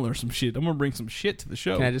 You're going to learn some shit. I'm going to bring some shit to the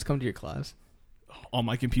show. Can I just come to your class? On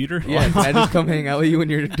my computer? Yeah, can I just come hang out with you when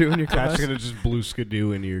you're doing your class? Pat's gonna just blue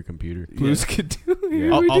skidoo into your computer. Blue Skidoo.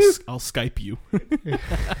 Yeah. I'll Skype you.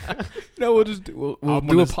 No, we'll just we'll I'm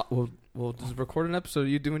do gonna we'll just record an episode of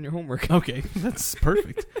you doing your homework. Okay, that's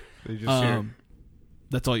perfect. They just hear,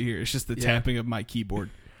 That's all you hear. It's just the Yeah. tapping of my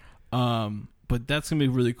keyboard. But that's gonna be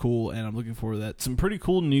really cool, and I'm looking forward to that. Some pretty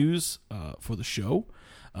cool news for the show.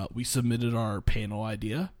 We submitted our panel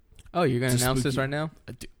idea. Oh, you're gonna Just announce this spooky. right now?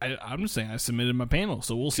 I'm just saying I submitted my panel,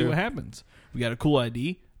 so we'll see Sure. what happens. We got a cool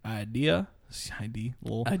idea,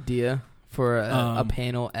 lol. Idea for a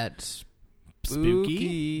panel at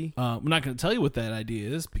Spooky. We're not going to tell you what that idea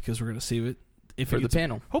is because we're going to save it for the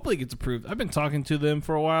panel. Hopefully, it gets approved. I've been talking to them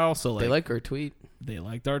for a while, so They like our tweet. they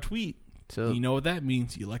liked our tweet. So You know what that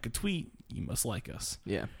means? You like a tweet, you must like us.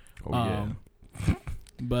 yeah. oh yeah.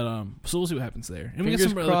 But so we'll see what happens there. And we Fingers got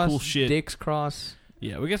some other crossed, cool shit. Dicks cross.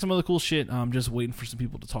 Yeah, we got some other cool shit. I'm just waiting for some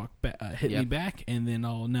people to talk hit me Yep. back, and then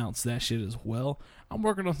I'll announce that shit as well. I'm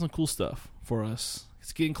working on some cool stuff for us.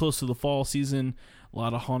 It's getting close to the fall season. A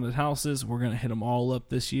lot of haunted houses. We're gonna hit them all up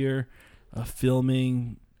this year.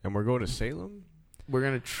 Filming. And we're going to Salem. We're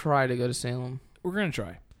gonna try to go to Salem. We're gonna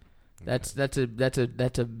try. That's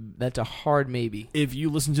a hard maybe. If you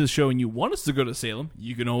listen to the show and you want us to go to Salem,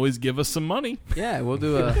 you can always give us some money. Yeah, we'll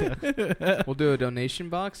do a donation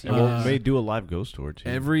box. And we may do a live ghost tour too.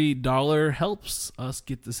 Every dollar helps us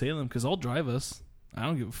get to Salem because I'll drive us. I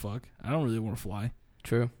don't give a fuck. I don't really want to fly.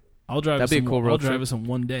 True. I'll drive. That'd be a cool road I'll drive trip. us in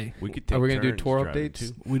one day. We could take Are we gonna do turns tour driving, updates?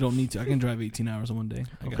 too. We don't need to. I can drive 18 hours in one day.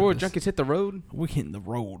 I got Before this. junkies hit the road. We're hitting the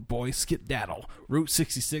road, boys. Skedaddle. Route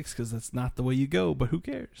 66, because that's not the way you go, but who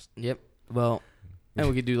cares? Yep. Well, and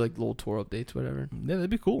we could do like little tour updates, whatever. Yeah, that'd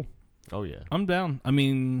be cool. Oh yeah. I'm down. I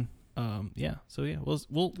mean, yeah. So yeah,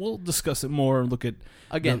 we'll discuss it more. Look at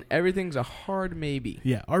Again, everything's a hard maybe.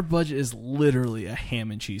 yeah. Our budget is literally a ham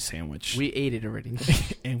and cheese sandwich, We ate it already.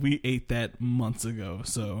 and we ate that months ago.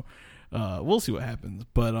 So we'll see what happens.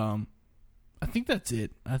 But I think that's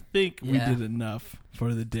it. I think we Yeah. did enough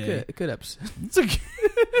for the day. Good episode.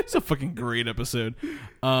 It's a fucking great episode.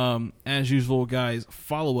 As usual, guys,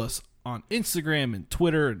 follow us on Instagram and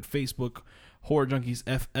Twitter and Facebook, Horror Junkies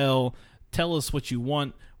FL. Tell us what you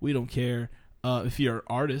want. We don't care. If you're an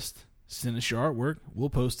artist, send us your artwork. We'll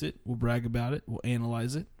post it. We'll brag about it. We'll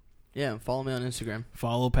analyze it. Yeah, follow me on Instagram.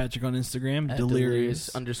 Follow Patrick on Instagram. At Delirious.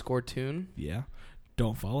 _tune. Yeah.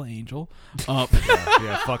 Don't follow Angel.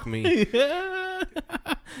 Yeah, fuck me. I'm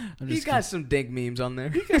He's just got some dank memes on there.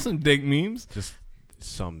 He got some dank memes. Just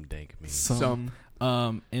some dank me. Some.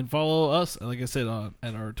 And follow us, like I said,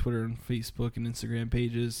 at our Twitter and Facebook and Instagram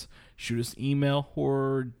pages. Shoot us an email,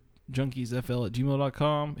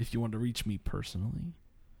 horrorjunkiesfl@gmail.com. If you want to reach me personally,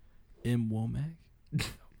 mwomack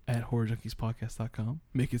at horrorjunkiespodcast.com.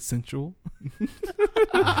 Make it sensual.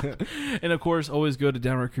 And of course, always go to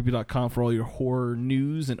downrightcreepy.com for all your horror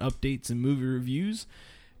news and updates and movie reviews.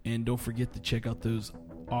 And don't forget to check out those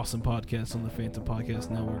awesome podcasts on the Phantom Podcast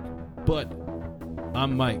Network. But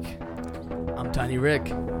I'm Mike. I'm Tiny Rick.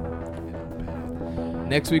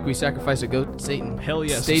 Next week we sacrifice a goat to Satan. Hell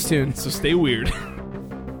yes. Stay tuned. So stay weird.